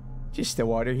 Just a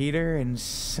water heater and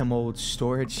some old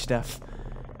storage stuff.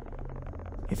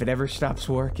 If it ever stops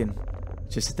working,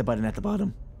 just hit the button at the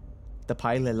bottom. The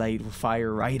pilot light will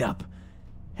fire right up,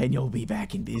 and you'll be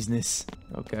back in business.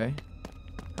 Okay.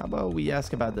 How about we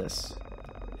ask about this?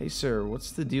 Hey, sir,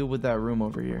 what's the deal with that room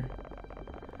over here?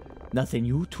 Nothing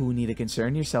you two need to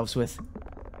concern yourselves with.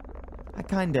 I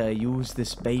kinda use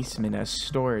this basement as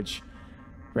storage.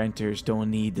 Renters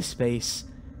don't need the space.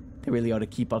 They really ought to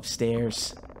keep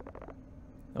upstairs.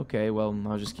 Okay, well, I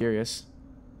was just curious.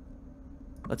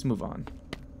 Let's move on.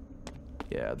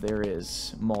 Yeah, there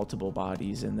is multiple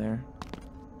bodies in there.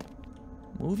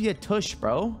 Move your tush,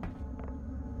 bro.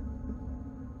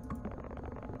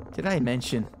 Did I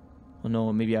mention? Oh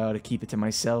no, maybe I ought to keep it to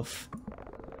myself.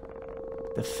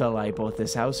 The fella I bought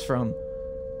this house from,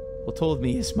 well, told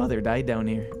me his mother died down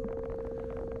here.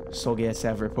 So guests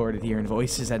have reported hearing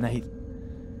voices at night.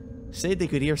 Said they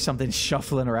could hear something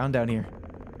shuffling around down here.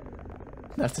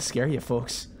 Not to scare you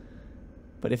folks,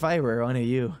 but if I were one of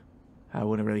you, I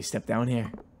wouldn't really step down here.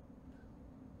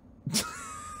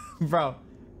 Bro,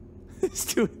 this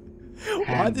dude,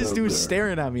 why this dude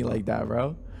staring at me like that,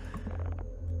 bro?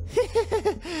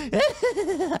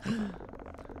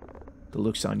 The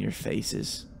looks on your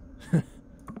faces.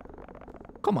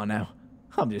 Come on now,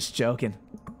 I'm just joking.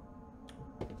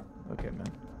 Okay,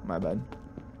 man, my bad.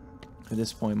 At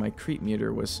this point, my creep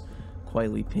meter was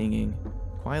quietly pinging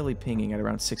at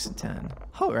around 6 and 10.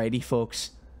 Alrighty,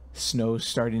 folks. Snow's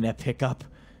starting to pick up.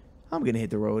 I'm gonna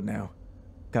hit the road now.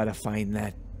 Gotta find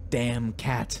that damn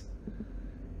cat.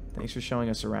 Thanks for showing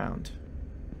us around.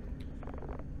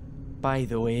 By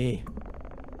the way,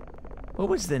 what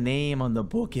was the name on the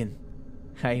booking?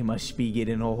 I must be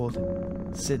getting old.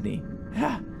 Sydney.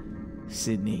 Ha!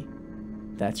 Sydney.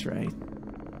 That's right.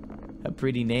 A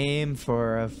pretty name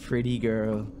for a pretty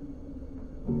girl.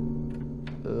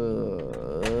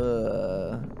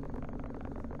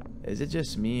 Is it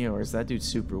just me, or is that dude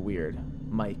super weird?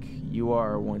 Mike, you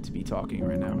are one to be talking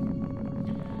right now.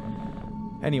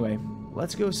 Anyway,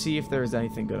 let's go see if there's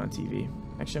anything good on TV.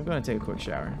 Actually, I'm going to take a quick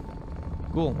shower.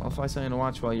 Cool, I'll find something to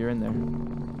watch while you're in there.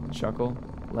 Chuckle,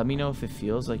 let me know if it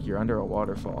feels like you're under a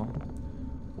waterfall.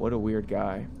 What a weird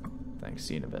guy. Thanks,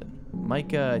 see you in a bit. Mike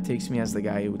takes me as the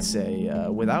guy who would say,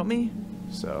 without me?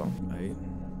 So,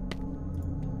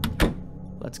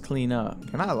 let's clean up.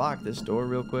 Can I lock this door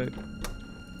real quick?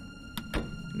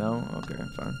 No? Okay,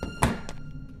 fine.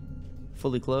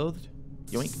 Fully clothed?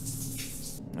 Yoink.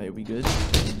 Hey, we good?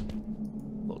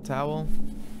 Little towel.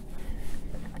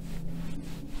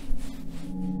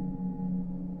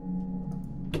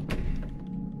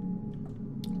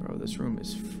 Bro, this room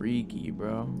is freaky,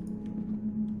 bro.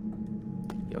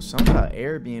 Yo, something about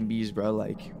Airbnbs, bro.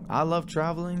 Like, I love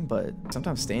traveling, but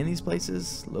sometimes staying in these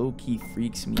places low-key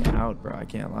freaks me out, bro. I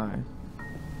can't lie.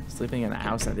 Sleeping in a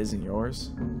house that isn't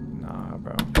yours? Nah,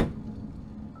 bro.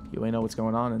 You ain't know what's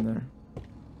going on in there.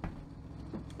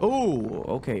 Oh,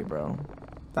 okay, bro.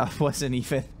 That wasn't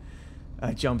even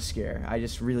a jump scare. I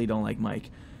just really don't like Mike.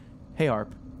 Hey,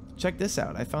 Harp. Check this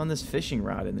out. I found this fishing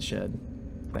rod in the shed.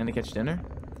 Plan to catch dinner?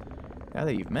 Now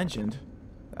that you've mentioned,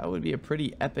 that would be a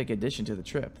pretty epic addition to the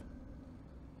trip.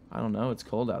 I don't know. It's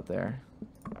cold out there.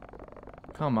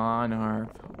 Come on,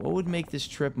 Harp. What would make this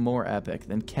trip more epic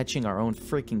than catching our own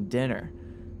freaking dinner?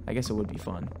 I guess it would be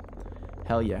fun.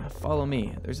 Hell yeah, follow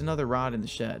me. There's another rod in the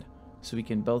shed, so we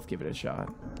can both give it a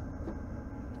shot.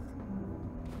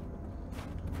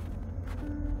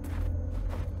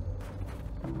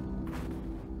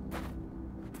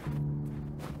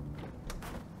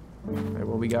 Alright,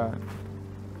 what we got?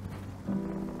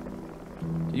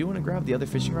 Do you want to grab the other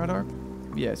fishing rod, Harp?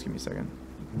 Yeah, just give me a second.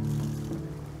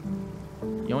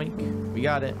 Yoink, we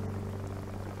got it.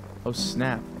 Oh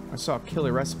snap, I saw a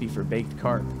killer recipe for baked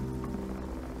carp.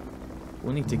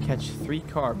 We'll need to catch 3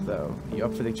 carp though. You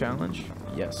up for the challenge?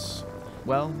 Yes.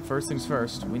 Well, first things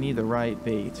first, we need the right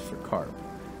bait for carp.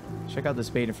 Check out this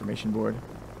bait information board.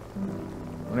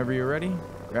 Whenever you're ready,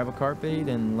 grab a carp bait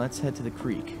and let's head to the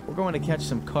creek. We're going to catch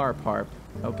some carp, Harp.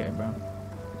 Okay, bro.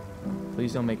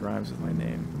 Please don't make rhymes with my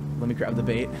name. Let me grab the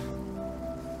bait.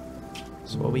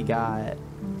 So what we got?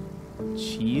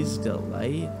 Cheese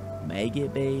delight,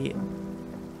 maggot bait,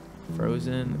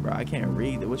 Frozen. Bro, I can't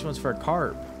read. Which one's for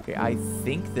carp? Okay, I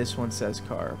think this one says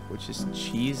carp, which is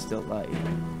cheese delight.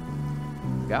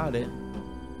 Got it.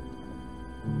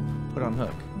 Put on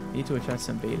hook. Need to attract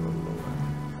some bait over a little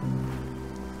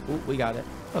while. Ooh, we got it.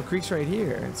 Oh, creek's right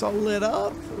here. It's all lit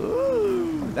up.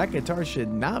 Ooh, that guitar should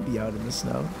not be out in the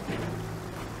snow.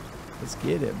 Let's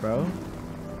get it, bro.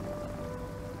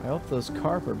 I hope those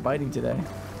carp are biting today.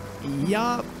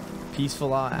 Yup.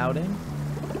 Peaceful outing.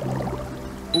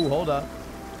 Ooh, hold up.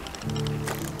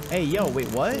 Hey, yo, wait,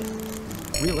 what?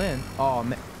 Reel in. Oh,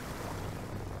 man.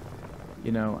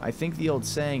 You know, I think the old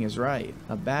saying is right.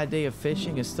 A bad day of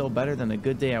fishing is still better than a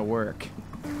good day at work.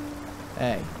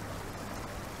 Hey.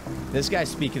 This guy's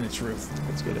speaking the truth.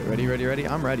 Let's get it. Ready, ready, ready?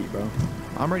 I'm ready, bro.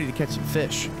 I'm ready to catch some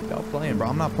fish. Y'all playing, bro.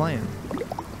 I'm not playing.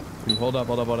 Ooh, hold up,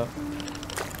 hold up, hold up.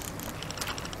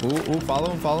 Ooh,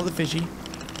 follow the fishy.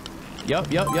 Yup.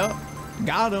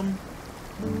 Got him.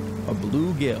 A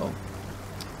bluegill.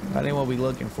 That ain't what we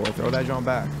looking for. Throw that joint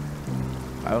back.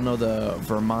 I don't know the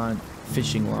Vermont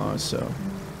fishing laws, so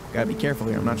gotta be careful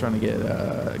here. I'm not trying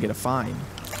to get a fine.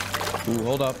 Ooh,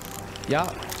 hold up.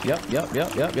 Yup.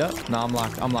 No, I'm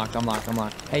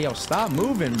locked. Hey, yo, stop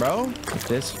moving, bro. If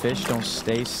this fish don't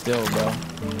stay still, bro.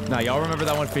 Now, y'all remember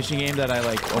that one fishing game that I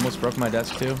like almost broke my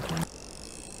desk to?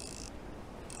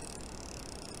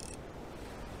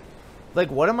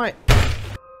 Like, what am I?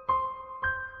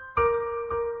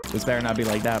 This better not be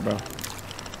like that, bro.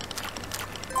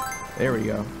 There we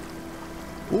go.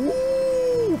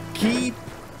 Ooh, keep.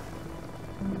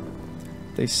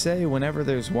 They say whenever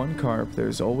there's one carp,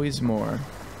 there's always more.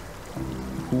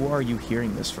 Who are you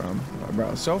hearing this from? Oh,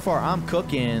 bro, so far I'm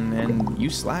cooking and you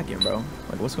slacking, bro.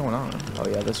 Like, what's going on? Oh,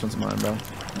 yeah, this one's mine, bro.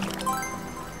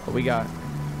 What we got?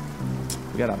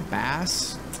 We got a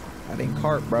bass. That ain't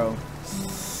carp, bro.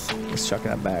 Let's chuck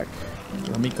that back.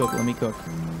 Let me cook.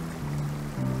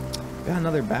 Got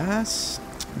another bass?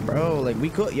 Bro, like, we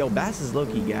cook. Yo, bass is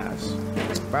low-key gas.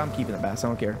 Bro, I'm keeping the bass. I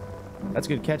don't care. That's a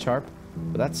good catch, Harp.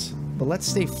 But let's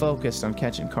stay focused on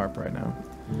catching carp right now.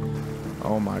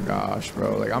 Oh my gosh,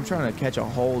 bro. Like, I'm trying to catch a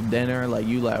whole dinner. Like,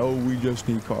 you like, oh, we just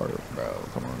need carp. Bro,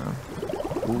 come on now.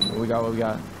 Ooh, what we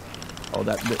got? Oh,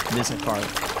 this is a carp.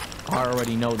 I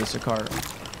already know this is a carp.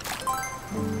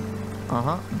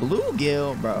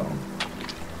 Bluegill, bro.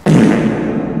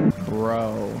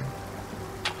 Bro.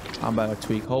 I'm about to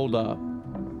tweak. Hold up.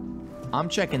 I'm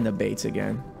checking the baits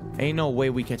again. Ain't no way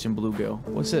we catching bluegill.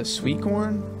 What's this? Sweet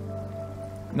corn?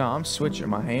 No, I'm switching.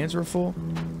 My hands were full.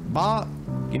 Bob,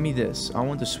 give me this. I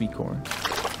want the sweet corn.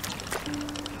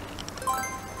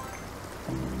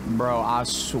 Bro, I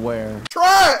swear.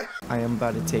 Try! I am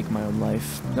about to take my own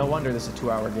life. No wonder this is a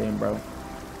 2-hour game, bro.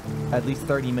 At least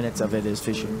 30 minutes of it is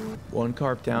fishing. 1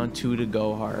 carp down, 2 to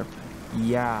go, Harp.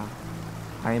 Yeah.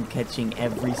 I am catching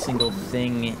every single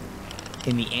thing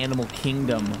in the animal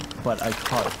kingdom but a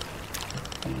carp.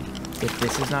 If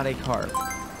this is not a carp,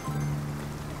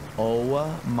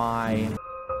 oh my.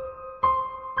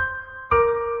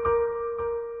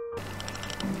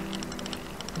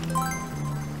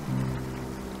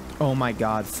 Oh my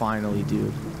god, finally,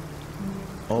 dude.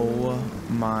 Oh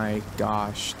my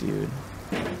gosh, dude.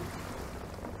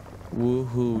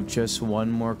 Woohoo, just one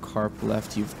more carp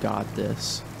left. You've got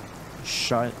this.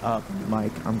 Shut up,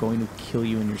 Mike. I'm going to kill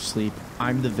you in your sleep.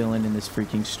 I'm the villain in this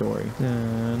freaking story.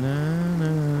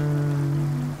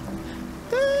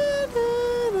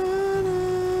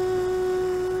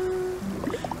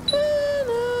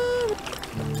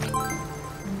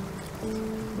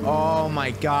 Oh my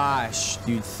gosh,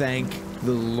 dude. Thank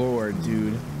the Lord,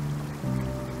 dude.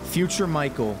 Future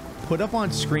Michael, put up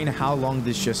on screen how long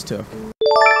this just took.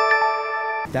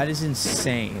 That is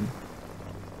insane.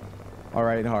 All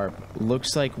right, Harp.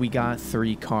 Looks like we got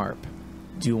 3 carp.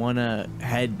 Do you want to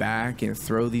head back and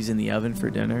throw these in the oven for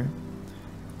dinner?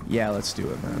 Yeah, let's do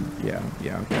it, man.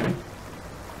 Yeah, okay.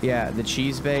 Yeah, the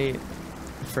cheese bait.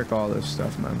 Frick all this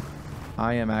stuff, man.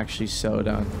 I am actually so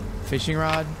done. Fishing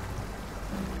rod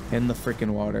in the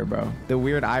freaking water, bro. The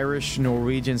weird Irish,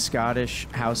 Norwegian, Scottish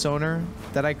house owner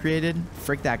that I created.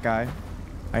 Frick that guy.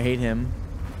 I hate him.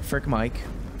 Frick Mike.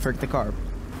 Frick the carp.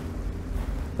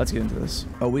 Let's get into this.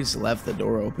 Oh, we just left the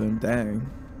door open. Dang.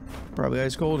 Probably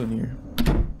ice cold in here.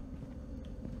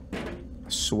 I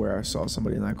swear I saw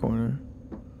somebody in that corner.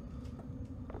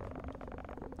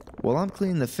 While I'm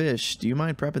cleaning the fish, do you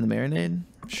mind prepping the marinade?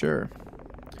 Sure.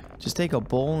 Just take a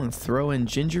bowl and throw in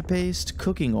ginger paste,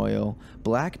 cooking oil,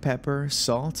 black pepper,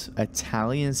 salt,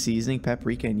 Italian seasoning,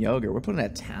 paprika, and yogurt. We're putting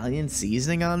Italian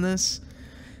seasoning on this?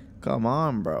 Come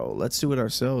on, bro. Let's do it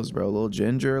ourselves, bro. A little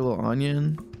ginger, a little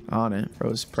onion. On it.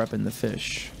 Bro's prepping the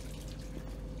fish.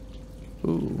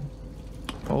 Ooh.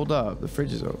 Hold up, the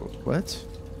fridge is open. What?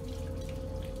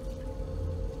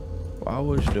 Why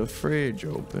was the fridge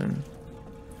open?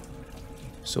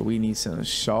 So we need some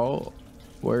salt.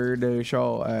 Where the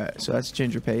salt at? So that's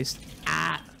ginger paste.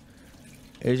 Ah!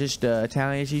 It's just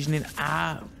Italian seasoning.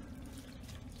 Ah!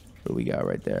 What do we got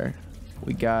right there?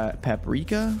 We got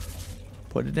paprika.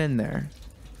 Put it in there.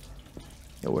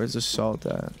 Yo, where's the salt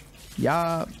at?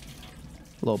 Yup. A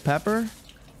little pepper.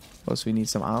 Plus we need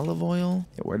some olive oil.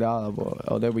 Yeah, where'd the olive oil?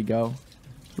 Oh, there we go.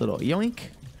 Little yoink.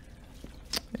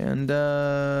 And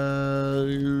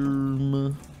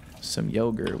some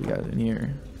yogurt we got in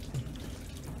here.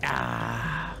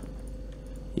 Ah.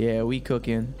 Yeah, we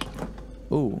cooking.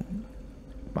 Ooh.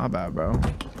 My bad, bro.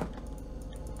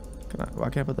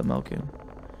 Why can't I put the milk in?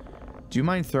 Do you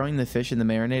mind throwing the fish in the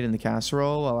marinade in the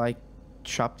casserole while I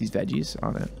chop these veggies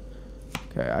on it?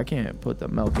 Okay, I can't put the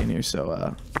milk in here,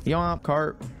 so yomp,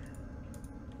 carp.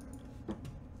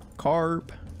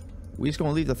 Carp. We just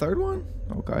gonna leave the third one?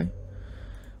 Okay.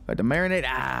 But the marinade,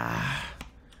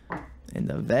 and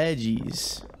the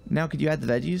veggies. Now, could you add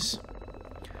the veggies?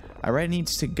 I read it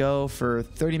needs to go for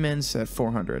 30 minutes at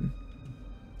 400.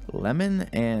 Lemon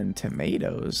and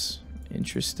tomatoes.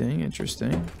 Interesting,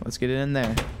 interesting. Let's get it in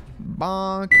there.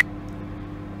 Bonk.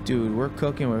 Dude, we're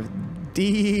cooking with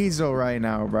diesel right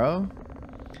now, bro.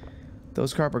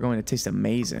 Those carp are going to taste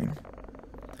amazing.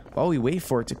 While we wait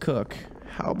for it to cook,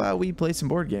 how about we play some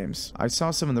board games? I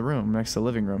saw some in the room next to the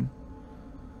living room.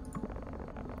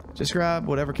 Just grab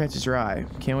whatever catches your eye.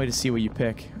 Can't wait to see what you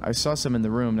pick. I saw some in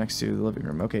the room next to the living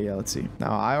room. Okay, yeah, let's see.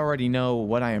 Now, I already know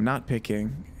what I am not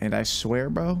picking. And I swear,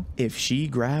 bro, if she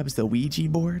grabs the Ouija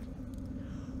board,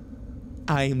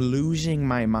 I'm losing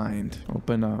my mind.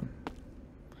 Open up.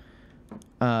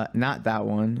 Not that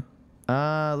one.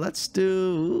 Let's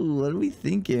do... what are we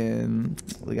thinking?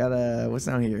 We got what's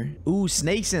down here? Ooh,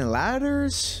 snakes and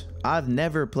ladders? I've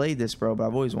never played this, bro, but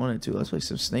I've always wanted to. Let's play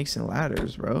some snakes and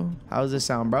ladders, bro. How does this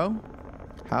sound, bro?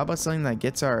 How about something that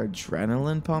gets our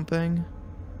adrenaline pumping?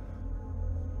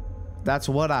 That's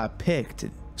what I picked.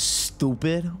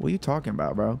 Stupid. What are you talking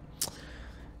about, bro?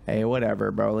 Hey,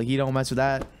 whatever, bro. Like, you don't mess with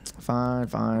that. Fine,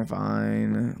 fine,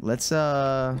 fine. Let's,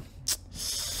 adrenaline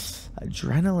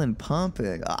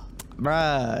pumping.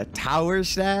 Bruh, tower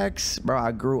stacks? Bro,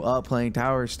 I grew up playing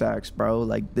tower stacks, bro.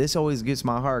 Like, this always gets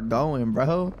my heart going,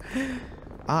 bro.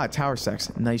 Tower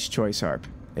stacks. Nice choice, Harp.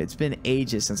 It's been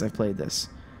ages since I've played this.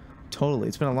 Totally.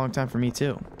 It's been a long time for me,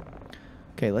 too.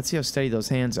 Okay, let's see how steady those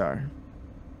hands are.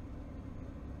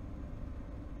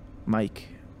 Mike.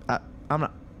 I'm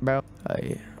not... Bro.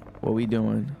 Hey, what we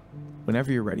doing?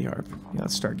 Whenever you're ready, Harp. Yeah,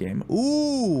 let's start game.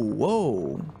 Ooh,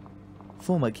 whoa.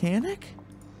 Full mechanic?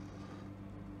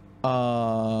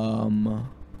 I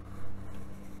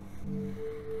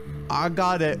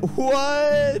got it.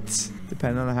 What?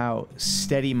 Depending on how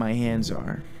steady my hands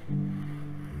are,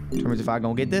 determines if I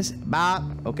gonna get this. Bop.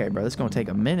 Okay, bro, this is gonna take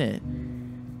a minute.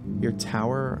 Your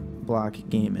tower block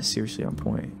game is seriously on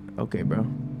point. Okay, bro.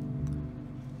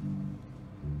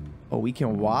 Oh, we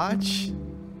can watch?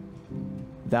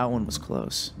 That one was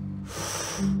close.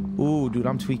 Ooh, dude,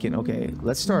 I'm tweaking. Okay,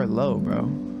 let's start low,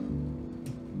 bro.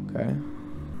 Okay.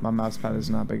 My mouse pad is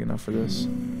not big enough for this.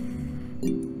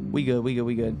 We good, we good,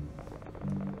 we good.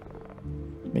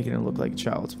 Making it look like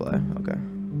child's play. Okay.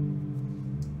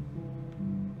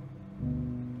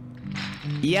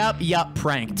 Yep,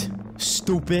 pranked.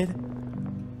 Stupid.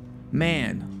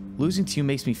 Man, losing to you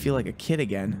makes me feel like a kid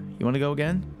again. You want to go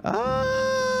again?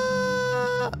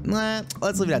 Nah,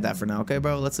 let's leave it at that for now, okay,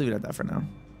 bro? Let's leave it at that for now.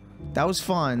 That was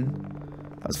fun.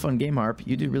 That was a fun game, Harp.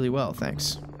 You did really well,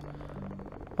 thanks.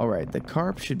 Alright, the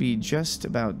carp should be just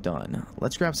about done.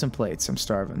 Let's grab some plates. I'm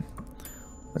starving.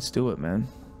 Let's do it, man.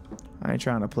 I ain't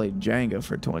trying to play Jenga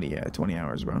for 20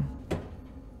 hours, bro.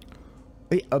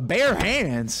 Wait, bare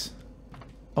hands?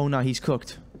 Oh, no, he's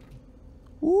cooked.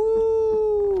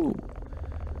 Woo!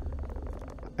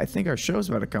 I think our show's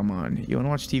about to come on. You want to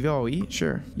watch TV while we eat?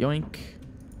 Sure. Yoink.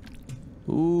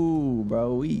 Ooh,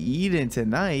 bro, we eating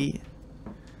tonight.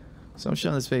 So I'm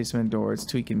shutting this basement door. It's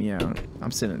tweaking me out.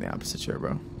 I'm sitting in the opposite chair,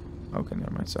 bro. Okay,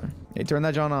 never mind. Sorry. Hey, turn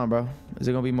that John on, bro. Is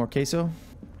it gonna be more queso?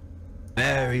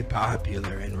 Very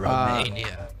popular in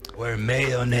Romania, where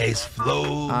mayonnaise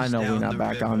flows. I know down we're not the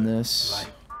back river on this.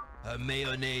 Like a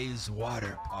mayonnaise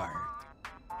water park.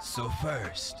 So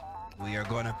first, we are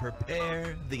gonna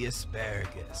prepare the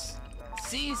asparagus.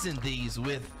 Season these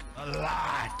with a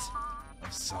lot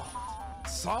of salt.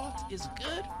 Salt is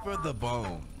good for the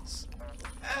bones.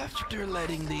 After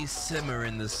letting these simmer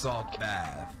in the salt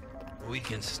bath, we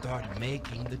can start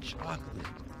making the chocolate.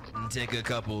 Take a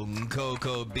couple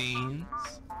cocoa beans,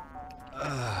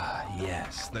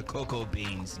 Yes, the cocoa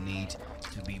beans need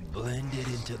to be blended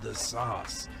into the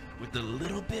sauce with a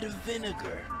little bit of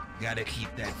vinegar. Gotta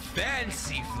keep that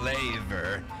fancy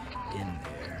flavor in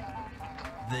there.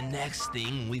 The next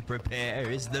thing we prepare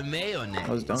is the mayonnaise.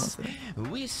 I was done with it.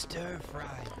 We stir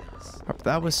fry this.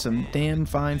 That was some damn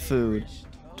fine food.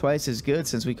 Twice as good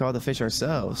since we caught the fish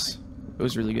ourselves. It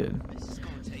was really good.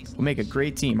 We'll make a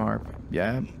great team, Harp.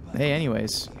 Yeah. Hey,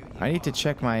 anyways, I need to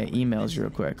check my emails real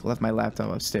quick. Left my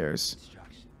laptop upstairs.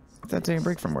 Thought taking a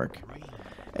break from work.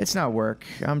 It's not work.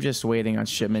 I'm just waiting on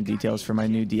shipment details for my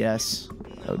new DS.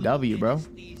 OW, bro.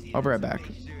 I'll be right back.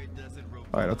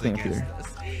 Alright, I'll clean up here.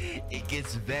 It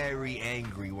gets very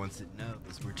angry once it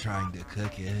knows we're trying to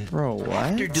cook it. Bro, what?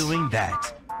 After doing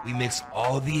that, we mix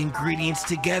all the ingredients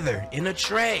together in a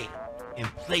tray and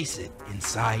place it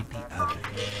inside the oven.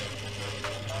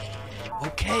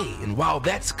 Okay, and while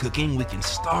that's cooking, we can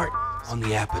start on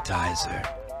the appetizer.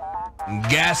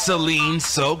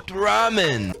 Gasoline-soaked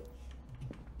ramen.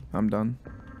 I'm done.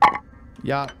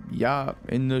 Yeah,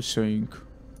 in the sink.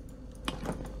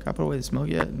 Can I put away the smoke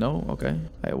yet? No? Okay.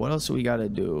 Hey, what else do we gotta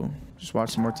do? Just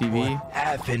watch some more TV?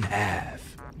 Half and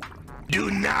half.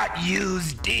 Do not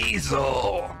use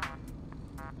diesel.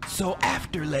 So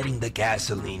after letting the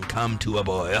gasoline come to a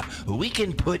boil, we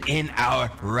can put in our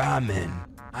ramen.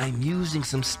 I'm using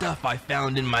some stuff I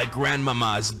found in my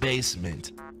grandmama's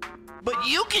basement. But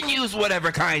you can use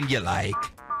whatever kind you like.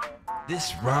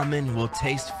 This ramen will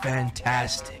taste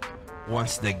fantastic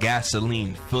once the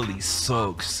gasoline fully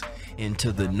soaks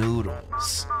into the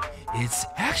noodles. It's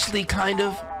actually kind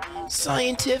of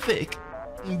scientific.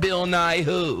 Bill Nye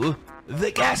Who.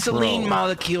 The gasoline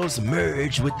molecules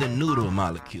merge with the noodle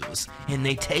molecules, and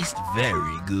they taste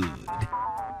very good.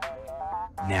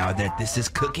 Now that this is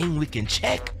cooking, we can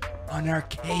check on our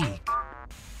cake.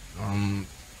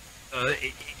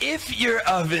 If your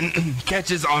oven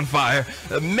catches on fire,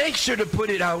 make sure to put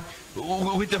it out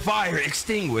with the fire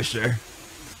extinguisher.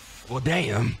 Well,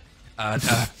 damn.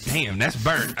 Damn, that's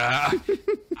burnt.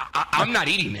 I'm not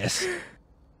eating this.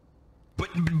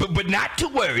 But not to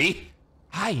worry.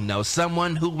 I know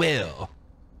someone who will.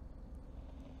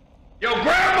 Yo,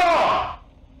 Grandma!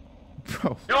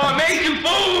 Bro. Yo, I made you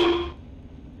food!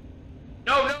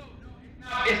 No,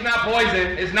 it's not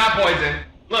poison. It's not poison.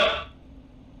 Look.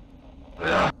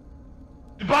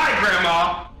 Goodbye,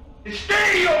 Grandma. And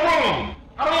stay in your room.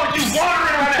 I don't want you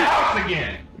wandering around the house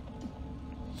again.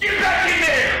 Get back in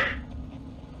there!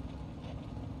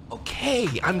 Okay,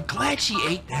 I'm glad she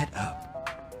ate that up.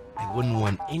 I wouldn't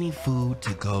want any food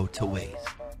to go to waste.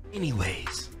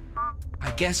 Anyways,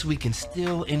 I guess we can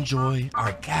still enjoy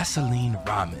our gasoline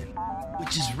ramen,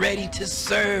 which is ready to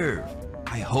serve.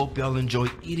 I hope y'all enjoy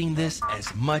eating this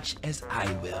as much as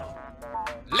I will.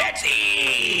 Let's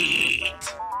eat!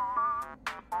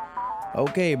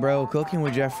 Okay, bro, cooking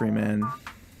with Jeffrey, man.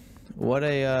 What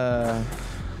a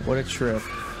trip.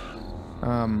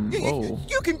 Whoa.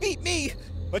 You can beat me,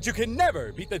 but you can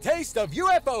never beat the taste of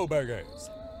UFO burgers.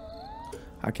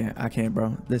 I can't,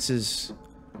 bro. This is...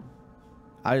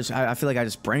 I feel like I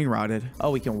just brain rotted. Oh,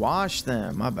 we can wash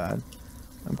them. My bad.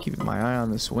 I'm keeping my eye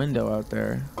on this window out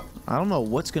there. I don't know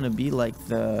what's gonna be like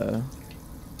the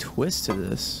twist to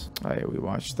this. All right, we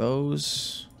watched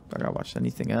those. I gotta watch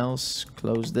anything else.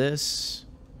 Close this.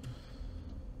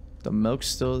 The milk's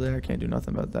still there. Can't do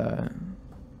nothing about that.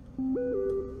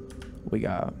 We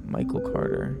got Michael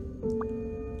Carter.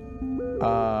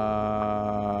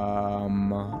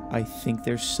 I think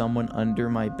there's someone under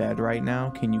my bed right now.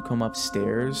 Can you come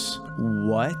upstairs?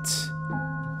 What?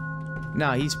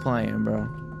 Nah, he's playing, bro.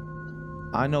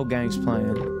 I know gang's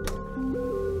playing.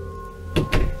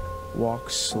 Walk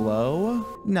slow?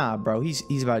 Nah, bro,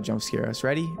 he's about to jump scare us.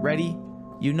 Ready? Ready?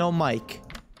 You know Mike.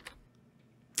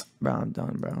 Bro, I'm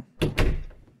done, bro.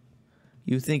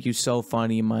 You think you so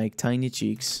funny, Mike. Tiny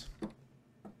cheeks.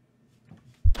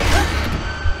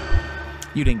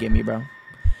 You didn't get me, bro.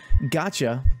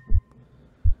 Gotcha.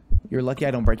 You're lucky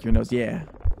I don't break your nose. Yeah.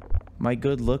 My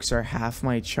good looks are half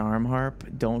my charm, Harp.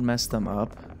 Don't mess them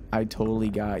up. I totally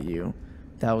got you.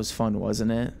 That was fun,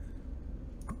 wasn't it?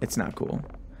 It's not cool.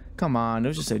 Come on, it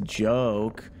was just a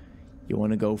joke. You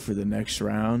want to go for the next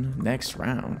round? Next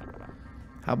round?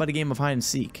 How about a game of hide and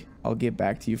seek? I'll get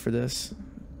back to you for this.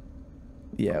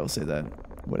 Yeah, we'll say that.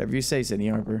 Whatever you say, Sydney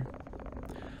Harper.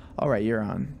 Alright, you're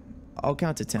on. I'll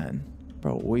count to 10.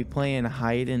 Bro, we playing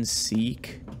hide and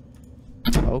seek?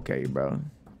 Okay, bro.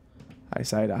 I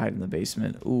decided to hide in the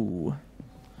basement. Ooh.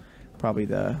 Probably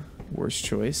the worst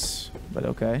choice, but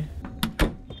okay.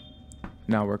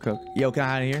 Now we're cooked. Yo, can I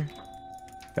hide in here?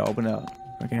 Yo, open it up.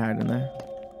 I can hide in there.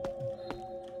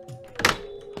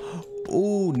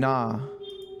 Ooh, nah.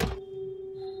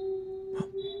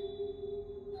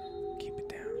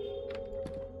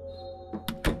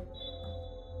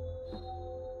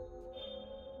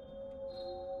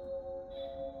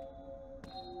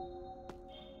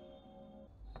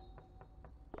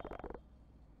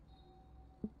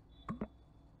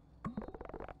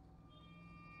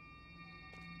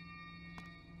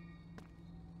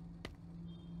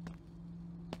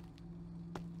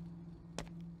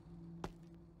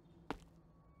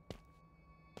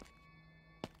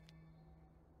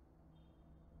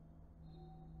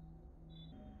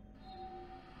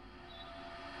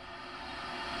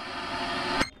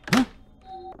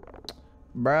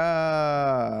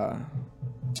 Bruh.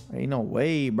 Ain't no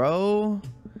way, bro.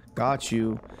 Got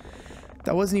you.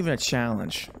 That wasn't even a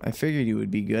challenge. I figured you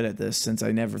would be good at this since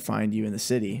I never find you in the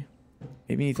city.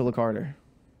 Maybe you need to look harder.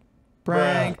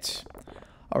 Pranked.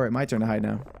 Alright, my turn to hide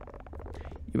now.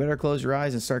 You better close your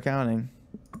eyes and start counting.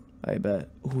 I bet.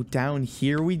 Ooh, down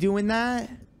here we doing that?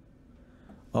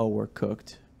 Oh, we're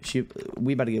cooked.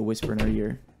 We about to get whisper in our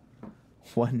ear.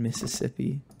 1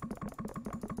 Mississippi.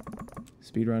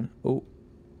 Speedrun. Oh.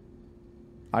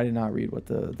 I did not read what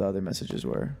the other messages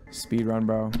were. Speedrun,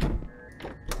 bro.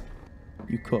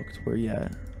 You cooked. Where you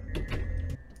at?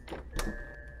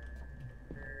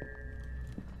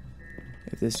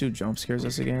 If this dude jump scares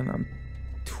us again, I'm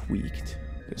tweaked.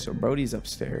 Okay, so Brody's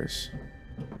upstairs.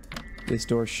 This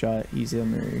door's shut. He's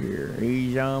in here.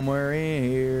 He's somewhere in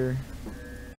here.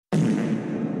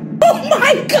 Oh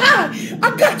my god!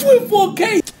 I got you in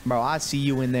 4K! Bro, I see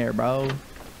you in there, bro.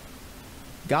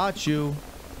 Got you.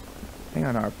 Hang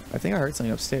on, Harp. I think I heard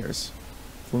something upstairs.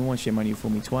 Fool me once, shame on you.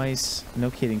 Fool me twice. No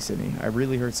kidding, Sydney. I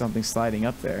really heard something sliding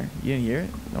up there. You didn't hear it?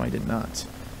 No, I did not.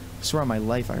 I swear on my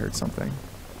life I heard something.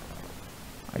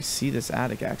 I see this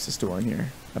attic access door in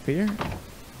here. Up here?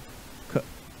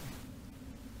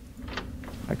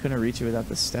 I couldn't reach it without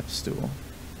the step stool.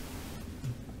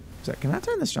 Can I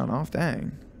turn this John off?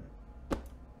 Dang.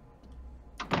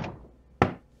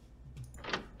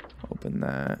 Open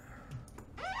that.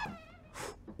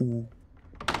 Ooh.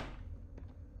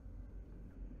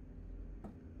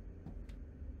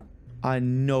 I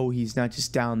know he's not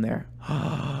just down there.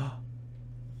 Oh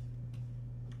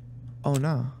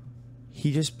no.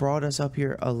 He just brought us up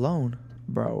here alone.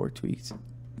 Bro, we're tweaked.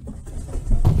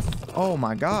 Oh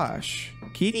my gosh.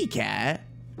 Kitty cat?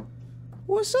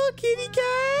 What's up, kitty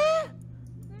cat?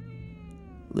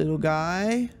 Little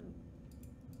guy?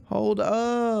 Hold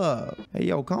up. Hey,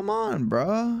 yo, come on,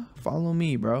 bro. Follow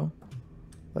me, bro.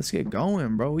 Let's get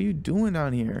going, bro. What are you doing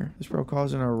down here? This bro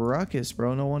causing a ruckus,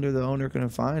 bro. No wonder the owner couldn't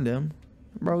find him.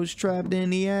 Bro's trapped in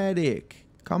the attic.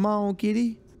 Come on,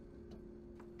 kitty.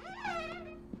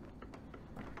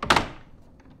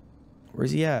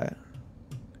 Where's he at?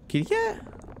 Kitty cat?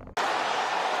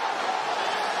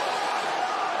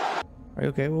 Are you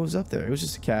okay? What was up there? It was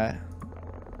just a cat.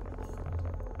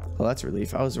 Well, that's a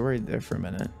relief. I was worried there for a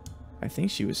minute. I think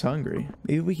she was hungry.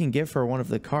 Maybe we can give her one of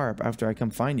the carp after I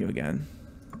come find you again.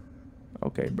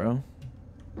 Okay, bro.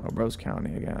 Oh, bro's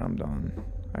counting again. I'm done.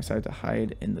 I decided to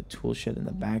hide in the tool shed in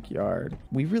the backyard.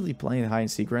 We really playing hide and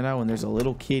seek right now when there's a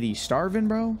little kitty starving,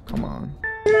 bro? Come on.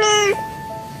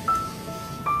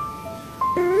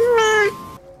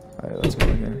 Alright, let's go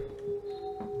in here.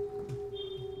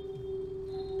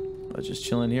 Let's just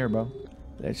chill in here, bro.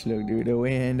 Let's look through the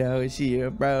window. See ya,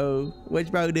 bro. What's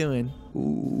bro doing?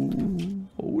 Ooh.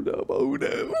 Hold up, hold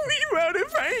up. We about to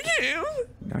find him.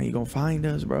 Now you gonna find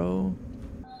us, bro.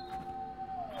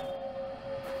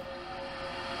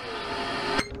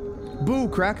 Boo,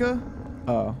 cracker.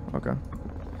 Oh, okay.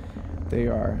 There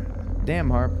you are. Damn,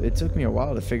 Harp. It took me a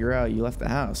while to figure out you left the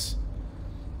house.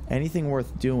 Anything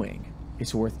worth doing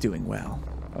is worth doing well.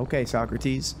 Okay,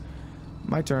 Socrates.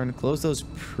 My turn. Close those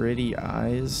pretty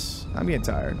eyes. I'm getting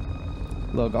tired.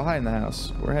 Look, I'll hide in the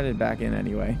house. We're headed back in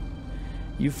anyway.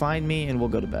 You find me and we'll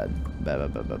go to bed.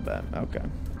 Okay.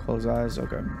 Close eyes.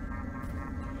 Okay.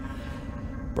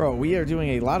 Bro, we are doing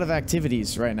a lot of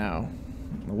activities right now.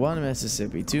 1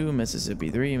 Mississippi, 2 Mississippi,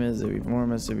 3 Mississippi, 4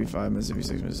 Mississippi, 5 Mississippi,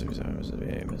 6 Mississippi, 7 Mississippi,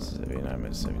 8 Mississippi, 9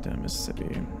 Mississippi, 10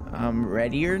 Mississippi. I'm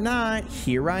ready or not.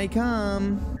 Here I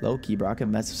come. Low key, bro. I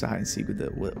can mess with hide and seek with the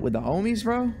homies,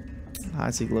 bro. Hide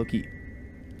and seek, low key.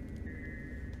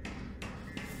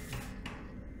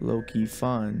 Low key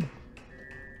fun.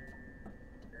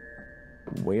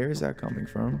 Where is that coming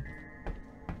from?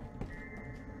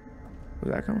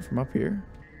 Was that coming from up here?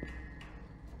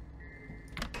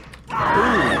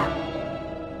 Ooh.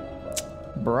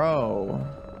 Bro.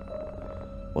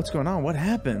 What's going on? What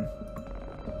happened?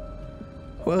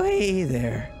 Well, hey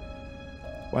there.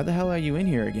 Why the hell are you in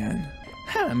here again?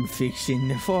 I'm fixing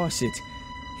the faucet.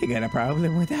 You got a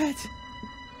problem with that?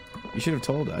 You should have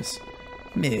told us.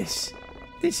 Miss,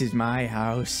 this is my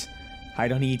house. I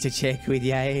don't need to check with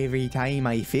you every time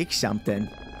I fix something.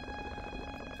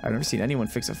 I've never seen anyone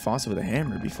fix a faucet with a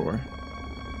hammer before.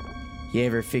 You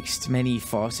ever fixed many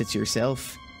faucets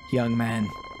yourself, young man?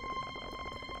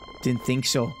 Didn't think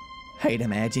so. I'd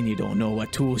imagine you don't know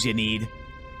what tools you need.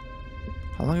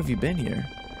 How long have you been here?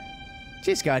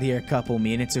 Just got here a couple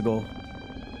minutes ago.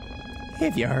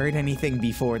 Have you heard anything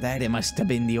before that? It must have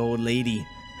been the old lady.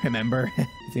 Remember? You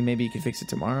think maybe you could fix it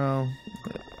tomorrow?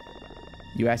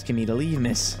 You asking me to leave,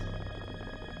 miss?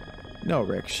 No,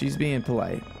 Rick. She's being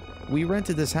polite. we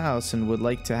rented this house and would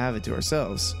like to have it to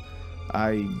ourselves.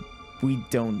 We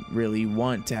don't really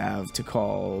want to have to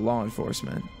call law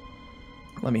enforcement.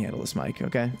 Let me handle this, Mike,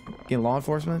 okay? Getting law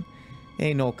enforcement?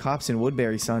 Ain't no cops in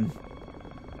Woodbury, son.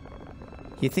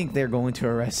 You think they're going to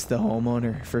arrest the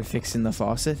homeowner for fixing the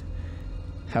faucet?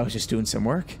 I was just doing some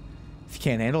work. If you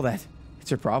can't handle that, it's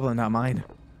your problem, not mine.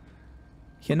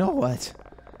 You know what?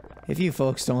 If you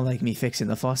folks don't like me fixing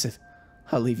the faucet,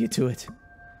 I'll leave you to it.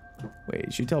 Wait,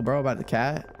 did you tell bro about the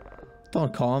cat?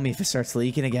 Don't call me if it starts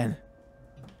leaking again.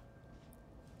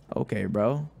 Okay,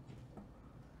 bro.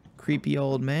 Creepy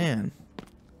old man.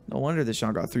 No wonder this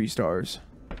song got 3 stars.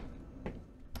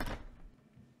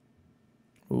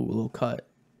 Ooh, a little cut.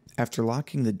 After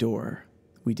locking the door,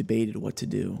 we debated what to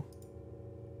do.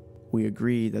 We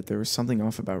agreed that there was something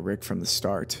off about Rick from the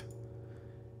start.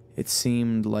 It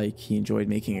seemed like he enjoyed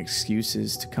making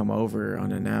excuses to come over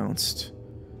unannounced.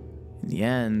 In the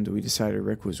end, we decided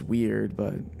Rick was weird,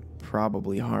 but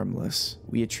probably harmless.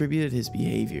 We attributed his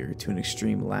behavior to an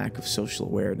extreme lack of social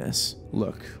awareness.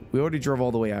 Look, we already drove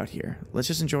all the way out here. Let's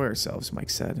just enjoy ourselves, Mike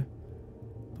said.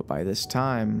 But by this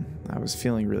time, I was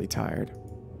feeling really tired.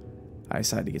 I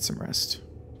decided to get some rest.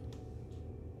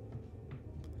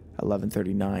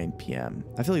 11:39 p.m.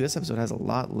 I feel like this episode has a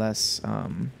lot less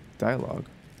dialogue.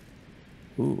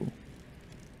 Ooh.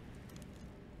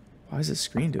 Why is the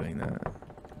screen doing that?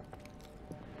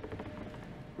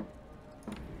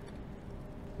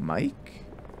 Mike?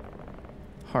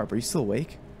 Harp, are you still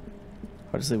awake?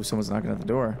 I'll just leave if someone's knocking at the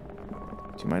door.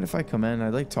 Do you mind if I come in?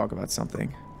 I'd like to talk about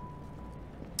something.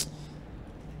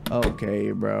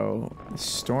 Okay, bro. The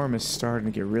storm is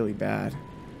starting to get really bad.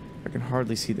 I can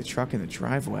hardly see the truck in the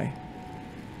driveway.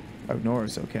 I hope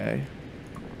Nora's okay.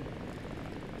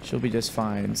 She'll be just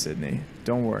fine, Sydney.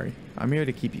 Don't worry. I'm here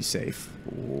to keep you safe.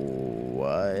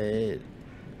 What?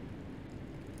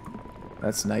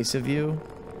 That's nice of you.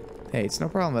 Hey, it's no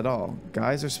problem at all.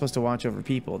 Guys are supposed to watch over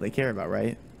people they care about,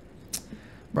 right?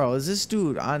 Bro, is this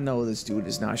dude... I know this dude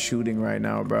is not shooting right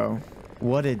now, bro.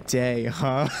 What a day,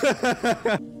 huh?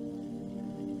 What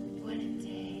a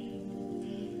day.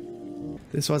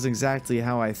 This was exactly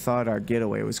how I thought our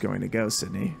getaway was going to go,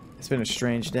 Sydney. It's been a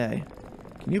strange day.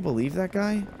 Can you believe that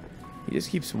guy? He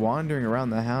just keeps wandering around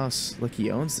the house like he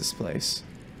owns this place.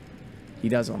 He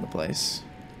does own the place.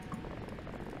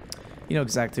 You know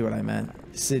exactly what I meant.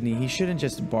 Sydney, he shouldn't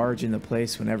just barge in the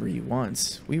place whenever he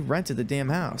wants. We rented the damn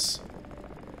house.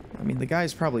 I mean, the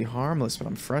guy's probably harmless, but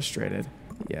I'm frustrated.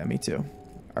 Yeah, me too.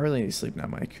 I really need to sleep now,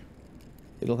 Mike.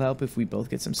 It'll help if we both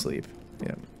get some sleep.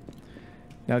 Yeah.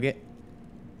 Now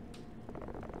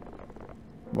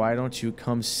why don't you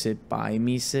come sit by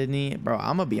me, Sydney? Bro,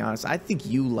 I'm gonna be honest. I think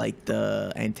you like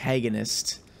the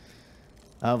antagonist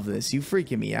of this. You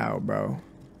freaking me out, bro.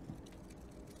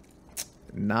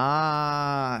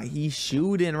 Nah, he's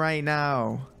shooting right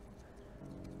now.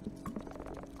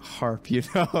 Harp, you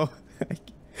know.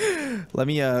 let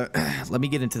me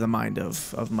get into the mind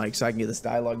of Mike so I can get this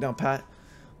dialogue down, Pat.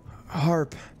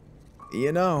 Harp,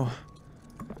 you know,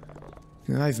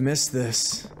 I've missed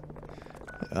this.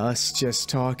 Us just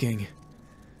talking.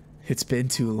 It's been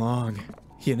too long,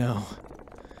 you know.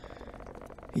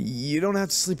 You don't have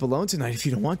to sleep alone tonight if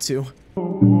you don't want to.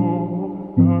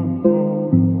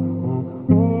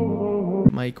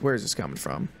 Mike, where's this coming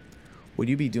from? Would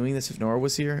you be doing this if Nora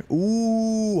was here?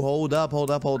 Ooh, hold up, hold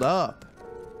up, hold up.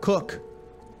 Cook.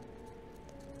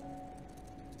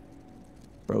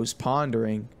 Bro's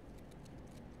pondering.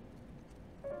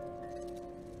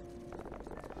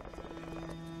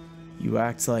 You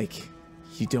act like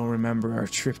you don't remember our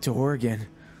trip to Oregon. I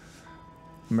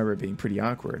remember it being pretty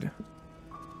awkward.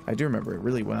 I do remember it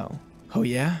really well. Oh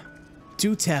yeah?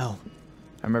 Do tell.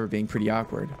 I remember being pretty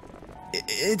awkward.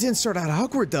 It didn't start out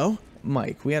awkward though.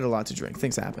 Mike, we had a lot to drink.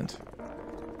 Things happened.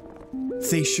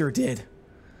 They sure did.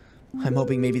 I'm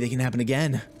hoping maybe they can happen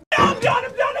again. I'm done,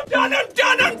 I'm done, I'm done, I'm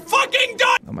done, I'm fucking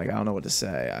done! Oh my god, I don't know what to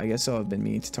say. I guess I've been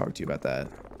meaning to talk to you about that.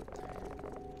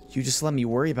 You just let me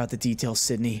worry about the details,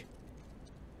 Sydney.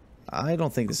 I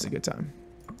don't think this is a good time.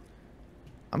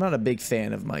 I'm not a big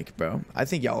fan of Mike, bro. I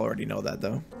think y'all already know that,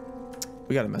 though.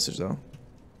 We got a message, though.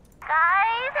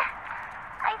 Guys,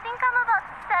 I think I'm about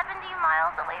 70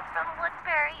 miles away from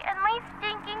Woodbury, and my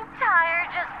stinking tire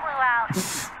just blew out.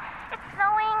 It's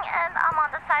snowing, and I'm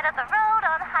on the side of the road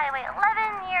on Highway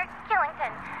 11 near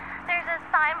Killington. There's a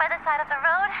sign by the side of the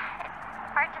road.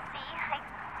 It's hard to see.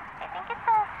 I think it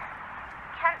says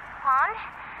Kent Pond.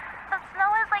 The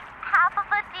snow is like half a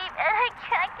foot deep, and I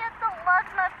can't get the lug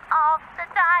nuts off the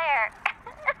tire.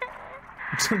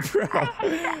 Bro. I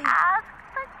hate to ask,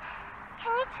 but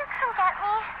can you two come get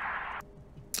me?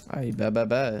 I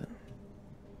bet.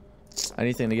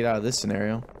 Anything to get out of this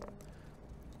scenario.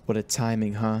 What a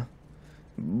timing, huh?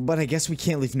 But I guess we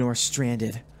can't leave Nora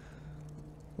stranded.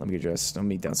 Let me get dressed. I'll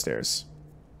meet downstairs.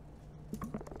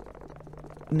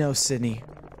 No, Sydney.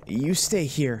 You stay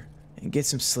here and get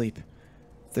some sleep.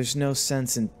 There's no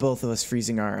sense in both of us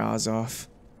freezing our eyes off.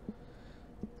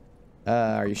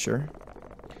 Are you sure?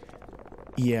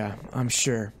 Yeah, I'm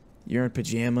sure. You're in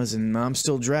pajamas and I'm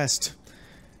still dressed.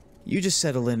 You just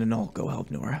settle in and I'll go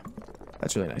help Nora.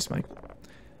 That's really nice, Mike.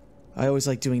 I always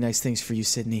like doing nice things for you,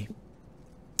 Sydney.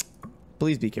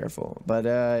 Please be careful. But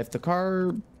if the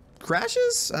car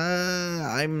crashes,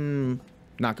 I'm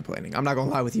not complaining. I'm not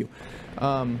gonna lie with you.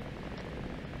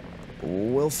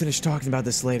 We'll finish talking about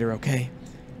this later, okay?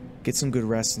 Get some good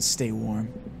rest and stay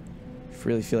warm. If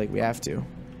we really feel like we have to.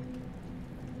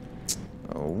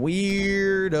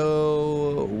 Weirdo.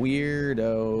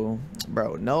 Weirdo.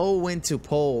 Bro, know when to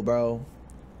pull, bro.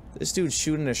 This dude's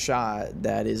shooting a shot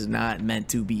that is not meant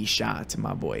to be shot,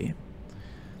 my boy.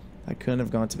 I couldn't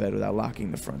have gone to bed without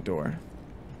locking the front door.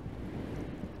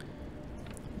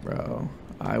 Bro,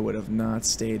 I would have not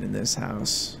stayed in this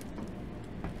house.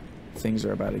 Things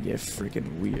are about to get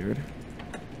freaking weird.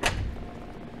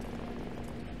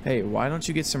 Hey, why don't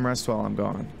you get some rest while I'm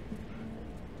gone?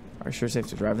 Are you sure it's safe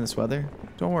to drive in this weather?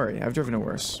 Don't worry, I've driven it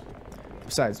worse.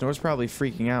 Besides, Nora's probably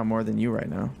freaking out more than you right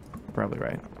now. Probably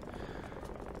right.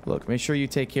 Look, make sure you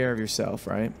take care of yourself,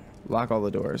 right? Lock all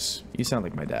the doors. You sound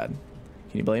like my dad.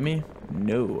 Can you blame me?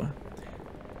 No.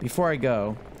 Before I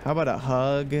go, how about a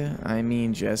hug? I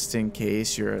mean, just in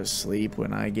case you're asleep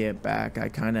when I get back. I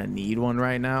kind of need one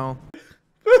right now.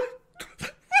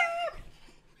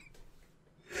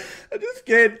 I just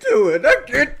can't do it. I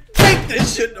can't take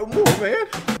this shit no more, man.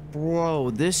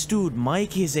 Bro, this dude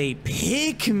Mike is a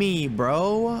pick-me,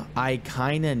 bro. I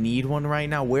kind of need one right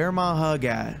now. Where my hug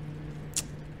at?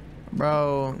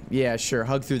 Bro, yeah, sure.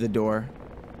 Hug through the door.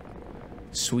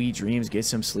 Sweet dreams. Get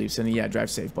some sleep. And yeah, drive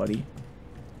safe, buddy.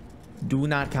 Do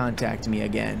not contact me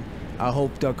again. I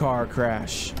hope the car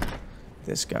crash.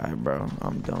 This guy, bro.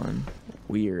 I'm done.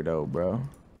 Weirdo, bro.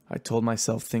 I told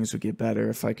myself things would get better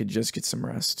if I could just get some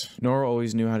rest. Nora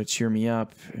always knew how to cheer me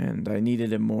up, and I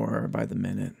needed it more by the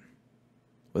minute.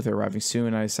 With her arriving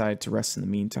soon, I decided to rest in the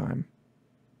meantime.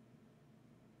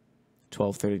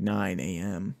 12:39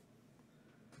 a.m.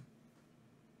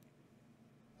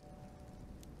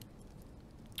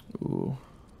 Ooh.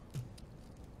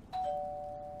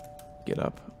 Get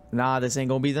up. Nah, this ain't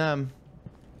gonna be them.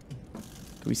 Do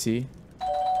we see?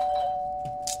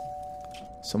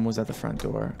 Someone was at the front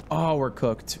door. Oh, we're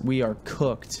cooked. We are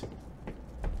cooked.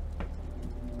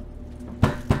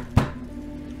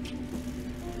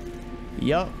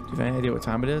 Yup. Do you have any idea what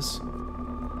time it is?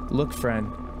 Look, friend.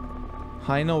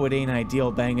 I know it ain't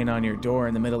ideal banging on your door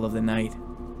in the middle of the night,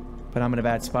 but I'm in a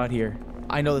bad spot here.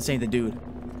 I know this ain't the dude.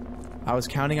 I was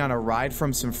counting on a ride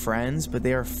from some friends, but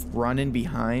they are running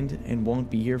behind and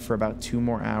won't be here for about 2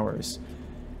 more hours.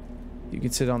 You can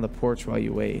sit on the porch while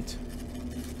you wait.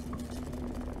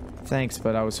 Thanks,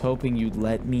 but I was hoping you'd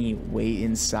let me wait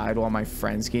inside while my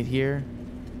friends get here.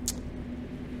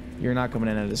 You're not coming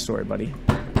in at the story, buddy.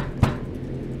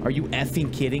 Are you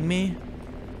effing kidding me?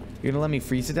 You're gonna let me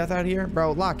freeze to death out here?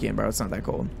 Bro, lock in, bro. It's not that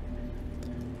cold.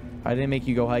 I didn't make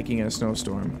you go hiking in a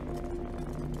snowstorm.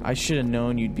 I should have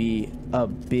known you'd be a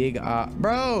big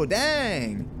bro,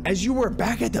 dang! As you were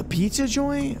back at the pizza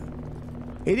joint?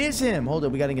 It is him. Hold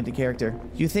up, we gotta get into character.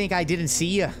 You think I didn't see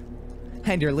you?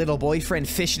 And your little boyfriend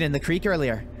fishing in the creek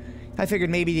earlier. I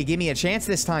figured maybe you'd give me a chance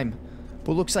this time.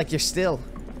 But looks like you're still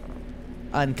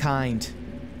unkind.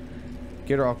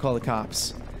 Get her, I'll call the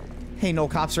cops. Hey, no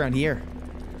cops around here.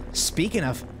 Speaking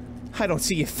of, I don't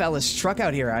see your fella's truck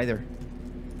out here either.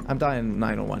 I'm dialing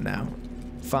 911 now.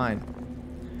 Fine.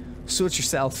 Suit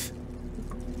yourself.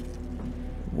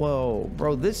 Whoa,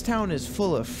 bro, this town is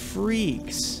full of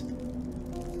freaks.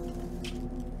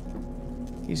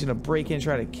 He's gonna break in and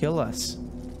try to kill us.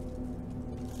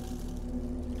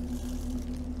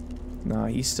 Nah,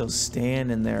 he's still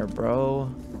standing there,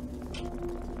 bro.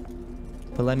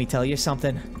 But let me tell you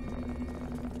something.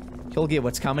 You'll get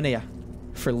what's coming to you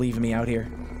for leaving me out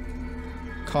here.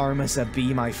 Karma's a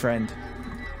bee, my friend.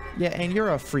 Yeah, and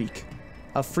you're a freak.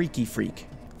 A freaky freak.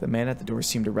 The man at the door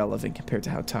seemed irrelevant compared to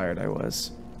how tired I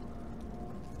was.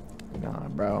 Nah,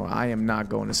 bro, I am not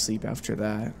going to sleep after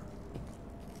that.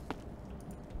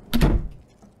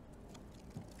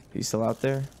 He's still out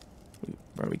there?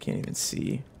 Bro, we can't even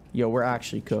see. Yo, we're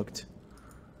actually cooked.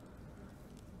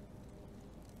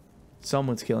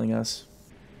 Someone's killing us.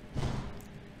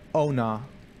 Oh, nah.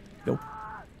 Nope.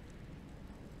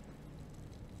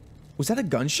 Was that a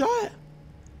gunshot?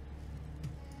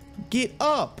 Get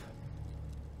up!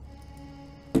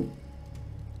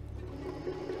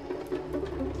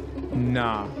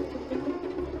 Nah.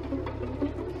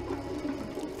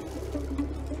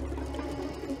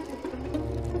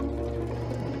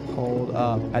 Hold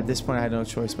up. At this point, I had no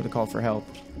choice but to call for help.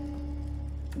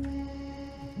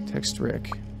 Text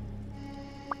Rick.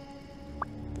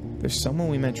 There's someone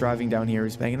we met driving down here.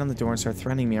 He's banging on the door and started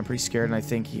threatening me. I'm pretty scared, and I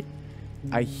think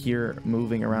I hear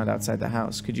moving around outside the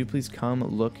house. Could you please come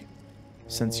look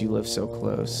since you live so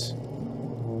close?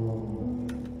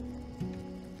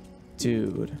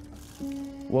 Dude.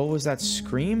 What was that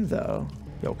scream, though?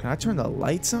 Yo, can I turn the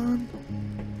lights on?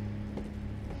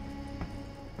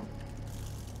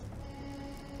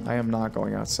 I am not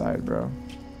going outside, bro.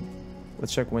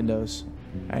 Let's check windows.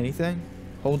 Anything?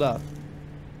 Hold up.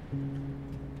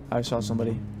 I saw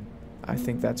somebody. I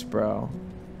think that's bro.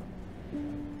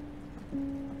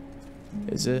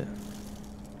 Is it?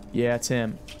 Yeah, it's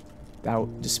him.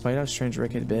 Despite how strange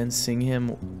Rick had been, seeing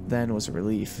him then was a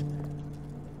relief.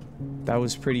 That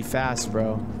was pretty fast,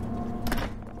 bro.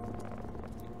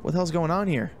 What the hell's going on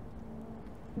here?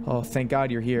 Oh, thank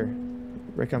God you're here.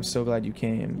 Rick, I'm so glad you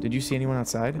came. Did you see anyone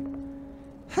outside?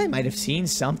 I might have seen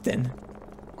something.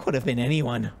 Could have been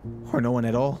anyone. Or no one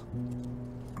at all.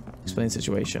 Explain the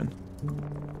situation.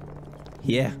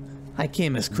 Yeah, I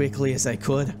came as quickly as I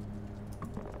could.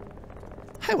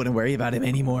 I wouldn't worry about him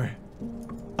anymore.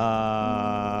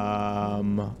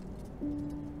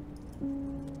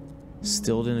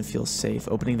 Still didn't feel safe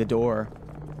opening the door.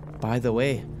 By the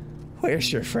way,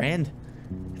 where's your friend?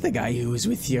 The guy who was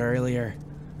with you earlier.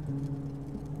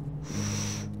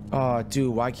 Oh,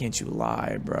 dude, why can't you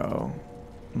lie, bro?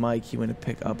 Mike, he went to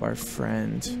pick up our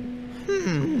friend.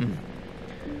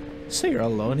 So you're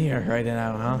alone here right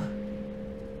now, huh?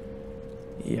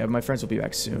 Yeah, my friends will be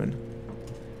back soon.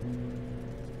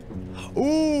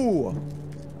 Ooh!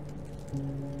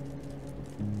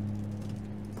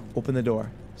 Open the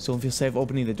door. So don't feel safe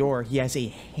opening the door. He has a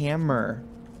hammer.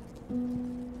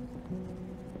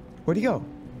 Where'd he go?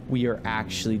 We are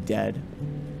actually dead.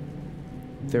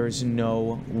 There is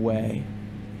no way.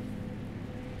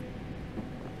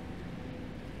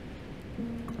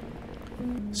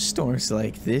 Storms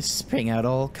like this bring out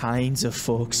all kinds of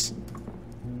folks.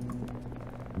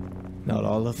 Not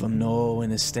all of them know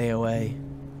when to stay away.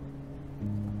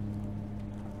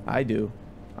 I do.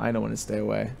 I know when to stay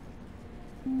away.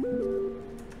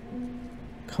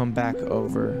 Come back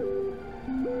over.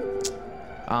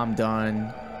 I'm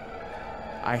done.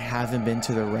 I haven't been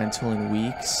to the rental in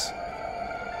weeks.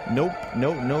 Nope.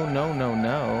 No, no, no, no,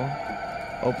 no.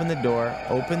 Open the door.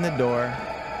 Open the door.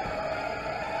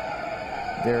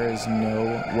 There is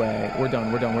no way. We're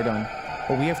done. We're done. We're done.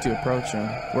 Oh, we have to approach him.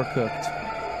 We're cooked.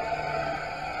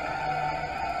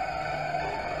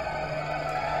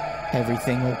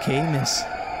 Everything okay, miss?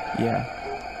 Yeah.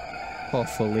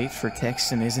 Awful late for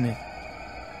texting, isn't it?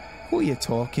 Who are you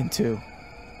talking to?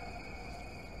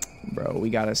 Bro, we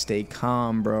gotta stay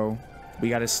calm, bro. We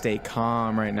gotta stay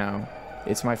calm right now.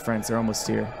 It's my friends. They're almost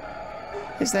here.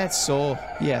 Is that so?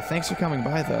 Yeah, thanks for coming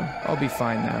by, though. I'll be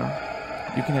fine now.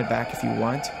 You can head back if you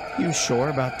want. You sure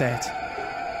about that?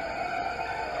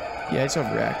 Yeah, I just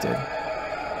overreacted.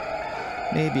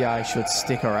 Maybe I should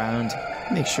stick around.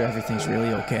 Make sure everything's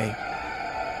really okay.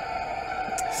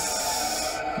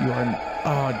 You are...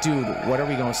 Oh, dude, what are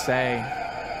we gonna say?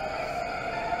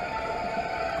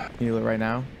 Can you do it right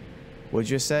now? What'd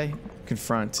you say?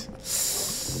 Confront.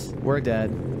 We're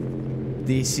dead.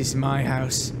 This is my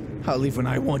house. I'll leave when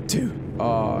I want to.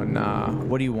 Oh, nah.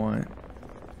 What do you want?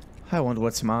 I want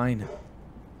what's mine.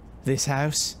 This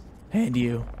house and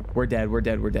you. We're dead. We're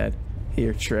dead. We're dead.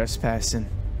 You're trespassing.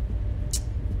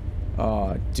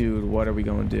 Oh, dude, what are we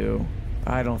gonna do?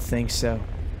 I don't think so.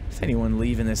 If anyone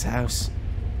leaving this house,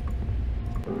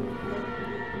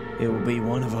 it will be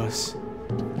one of us.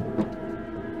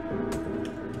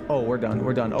 Oh, we're done.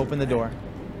 We're done. Open the door.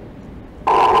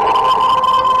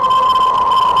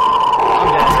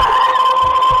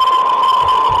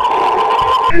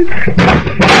 I'm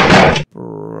dead.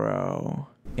 Bro.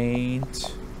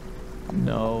 Ain't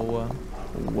no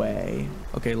way.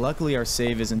 Okay, luckily our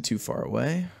save isn't too far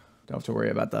away. Don't have to worry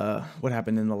about what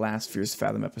happened in the last Fierce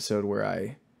Fathom episode where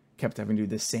I kept having to do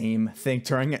the same thing,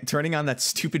 turning on that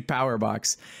stupid power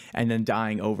box and then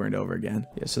dying over and over again.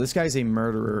 Yeah, so this guy's a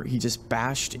murderer. He just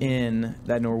bashed in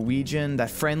that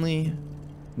friendly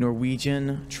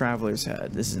Norwegian traveler's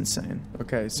head. This is insane.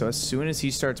 Okay, so as soon as he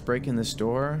starts breaking this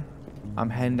door, I'm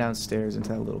heading downstairs into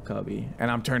that little cubby and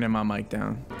I'm turning my mic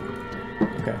down.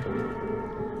 Okay.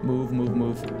 Move, move,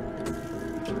 move.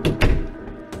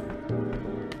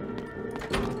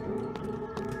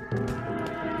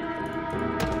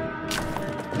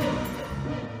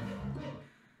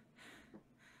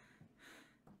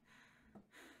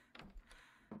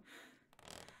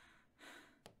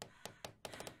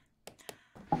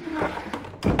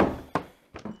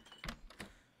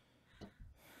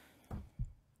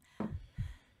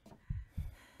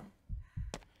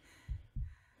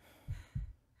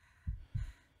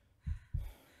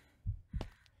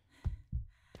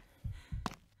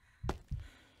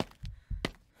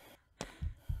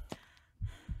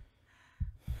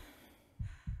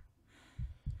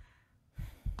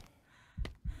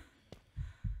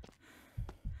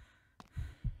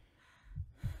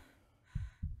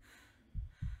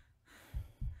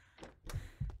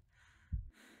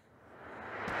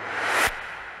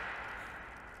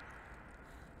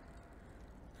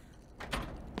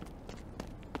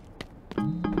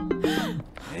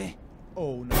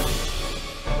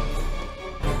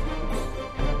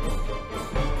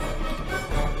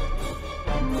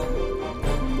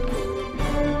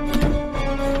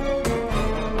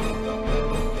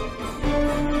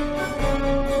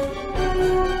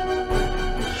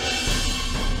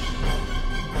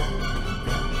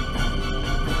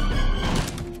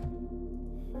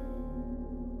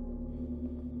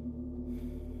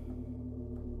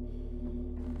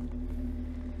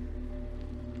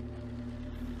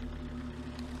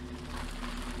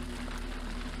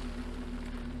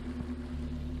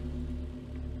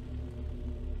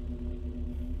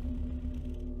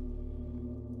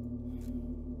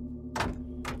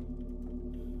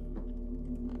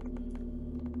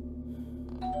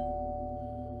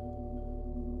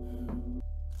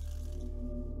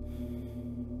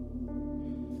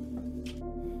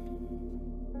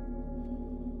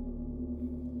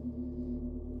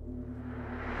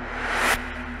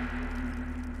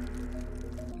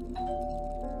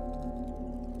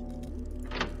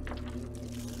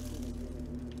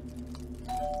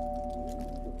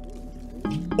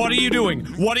 What are you doing?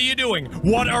 What are you doing?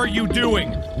 What are you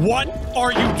doing? What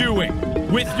are you doing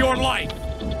with your life?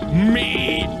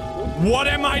 Me. What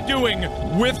am I doing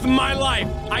with my life?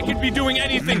 I could be doing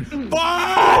anything. But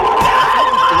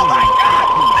oh my God!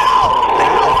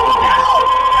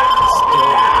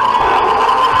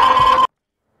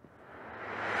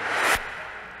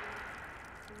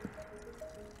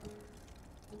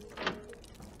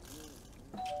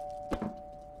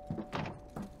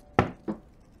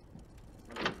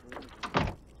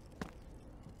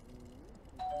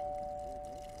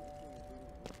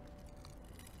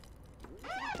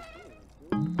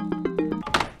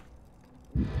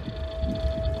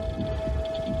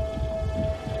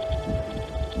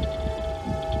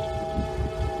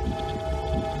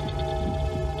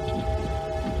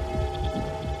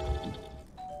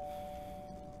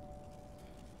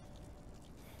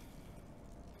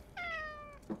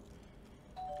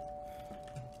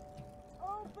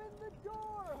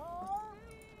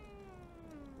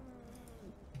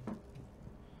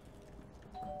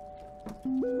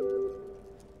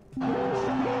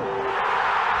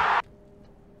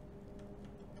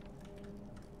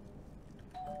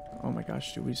 Oh my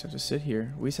gosh, dude, we just have to sit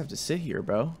here. We just have to sit here,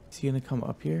 bro. Is he gonna come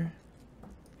up here?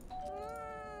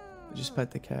 Just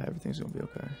pet the cat. Everything's gonna be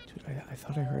okay. Dude, I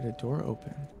thought I heard a door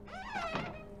open.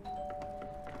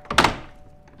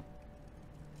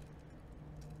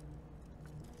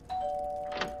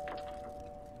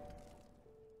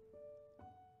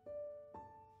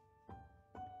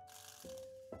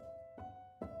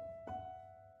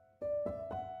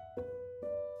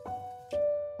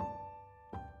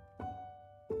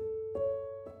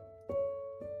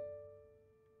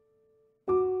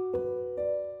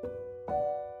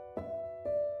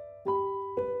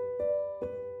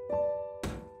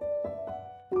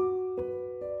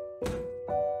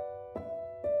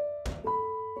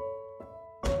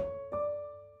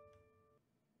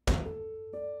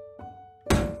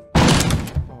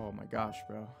 Oh my gosh,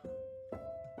 bro.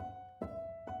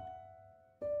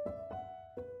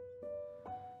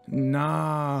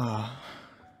 Nah.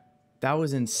 That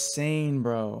was insane,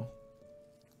 bro.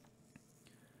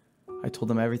 I told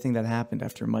them everything that happened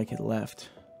after Mike had left.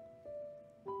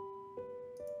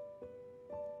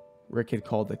 Rick had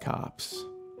called the cops.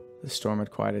 The storm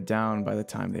had quieted down by the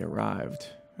time they arrived.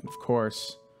 And of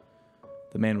course,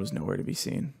 the man was nowhere to be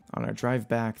seen. On our drive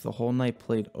back, the whole night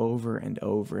played over and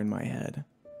over in my head.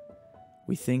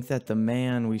 We think that the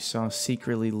man we saw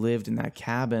secretly lived in that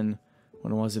cabin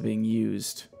when it wasn't being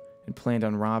used and planned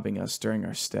on robbing us during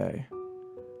our stay.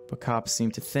 But cops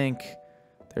seem to think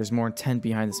there's more intent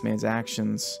behind this man's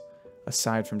actions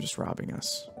aside from just robbing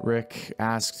us. Rick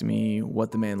asked me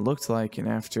what the man looked like, and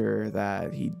after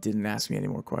that, he didn't ask me any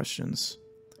more questions.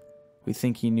 We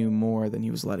think he knew more than he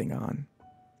was letting on.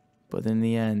 But in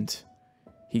the end,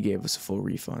 he gave us a full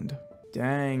refund.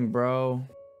 Dang, bro.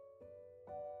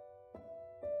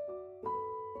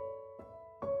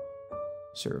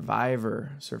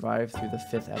 Survivor survived through the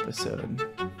 5th episode.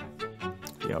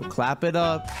 Yo, clap it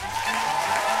up.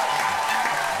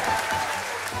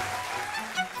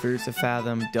 Fears to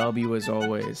Fathom, W as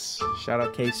always. Shout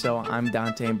out Queso, I'm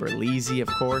Dante and Berlizzi, of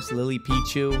course, Lily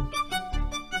Pichu.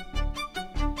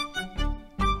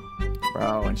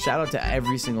 Bro, and shout out to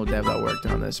every single dev that worked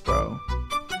on this, bro.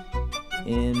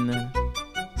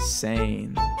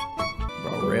 Insane.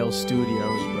 Bro, Rail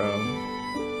Studios, bro.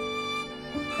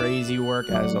 Crazy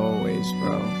work as always,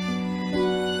 bro.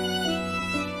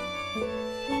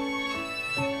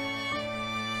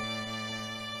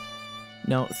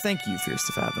 No, thank you, Fears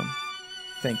to Fathom.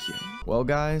 Thank you. Well,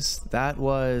 guys, that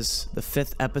was the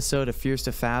 5th episode of Fears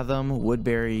to Fathom,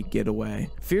 Woodbury Getaway.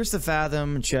 Fears to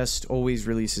Fathom just always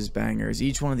releases bangers.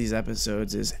 Each one of these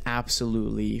episodes is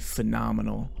absolutely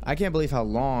phenomenal. I can't believe how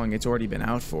long it's already been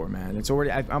out for, man. It's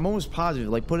already, I'm almost positive,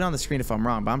 like, put it on the screen if I'm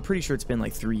wrong, but I'm pretty sure it's been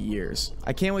like 3 years.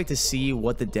 I can't wait to see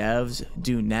what the devs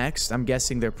do next. I'm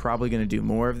guessing they're probably going to do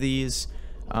more of these.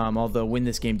 Although when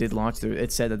this game did launch, it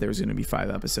said that there was going to be 5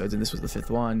 episodes, and this was the 5th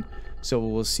one. So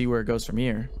we'll see where it goes from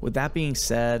here. With that being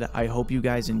said, I hope you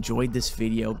guys enjoyed this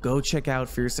video. Go check out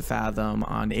Fears to Fathom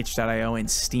on itch.io and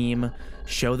Steam.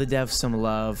 Show the devs some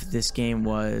love. This game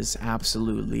was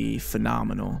absolutely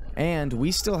phenomenal. And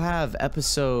we still have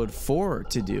episode 4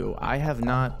 to do. I have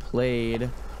not played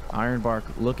Ironbark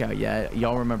Lookout yet.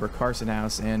 Y'all remember Carson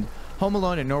House and Home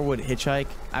Alone and Norwood Hitchhike.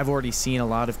 I've already seen a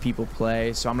lot of people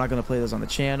play, so I'm not going to play those on the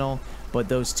channel, but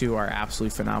those two are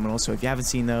absolutely phenomenal. So if you haven't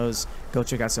seen those, go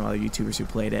check out some other YouTubers who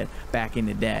played it back in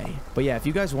the day. But yeah, if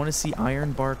you guys want to see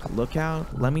Ironbark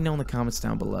Lookout, let me know in the comments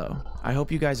down below. I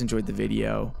hope you guys enjoyed the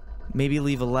video. Maybe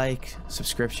leave a like,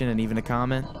 subscription, and even a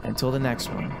comment. Until the next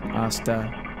one,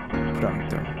 hasta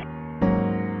pronto.